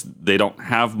they don't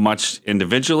have much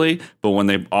individually, but when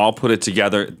they all put it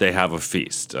together, they have a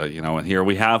feast. And here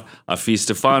we have a Feast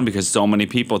of Fun because so many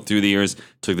people through the years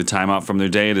took the time out from their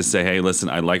day to say, hey, listen,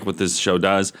 I like what this show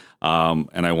does,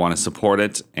 and I want to support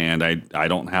it, and I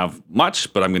don't have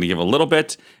much, but I'm going to give a little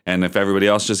bit, and if everybody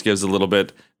else just gives a little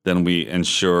bit, then we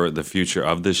ensure the future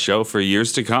of this show for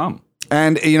years to come.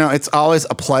 And, it's always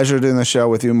a pleasure doing the show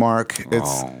with you, Mark.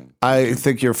 I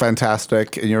think you're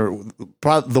fantastic, and you're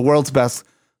probably the world's best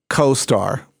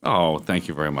co-star. Oh, thank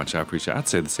you very much. I appreciate it. I'd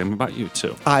say the same about you,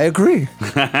 too. I agree.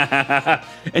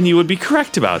 And you would be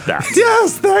correct about that.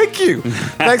 Yes, thank you.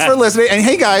 Thanks for listening. And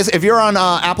hey, guys, if you're on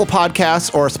Apple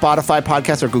Podcasts or Spotify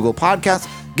Podcasts or Google Podcasts,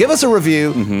 give us a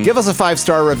review. Give us a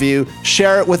 5-star review.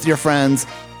 Share it with your friends.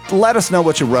 Let us know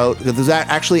what you wrote, because that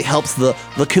actually helps the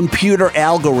computer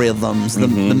algorithms, the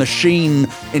machine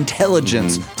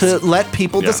intelligence to let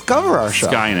people discover our show.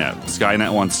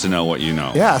 Skynet wants to know what you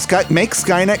know. Yeah, make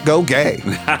Skynet go gay.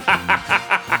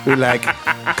 We're like,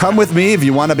 come with me if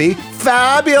you want to be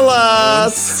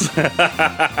fabulous.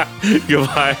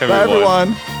 Goodbye, everyone. Bye,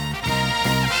 everyone.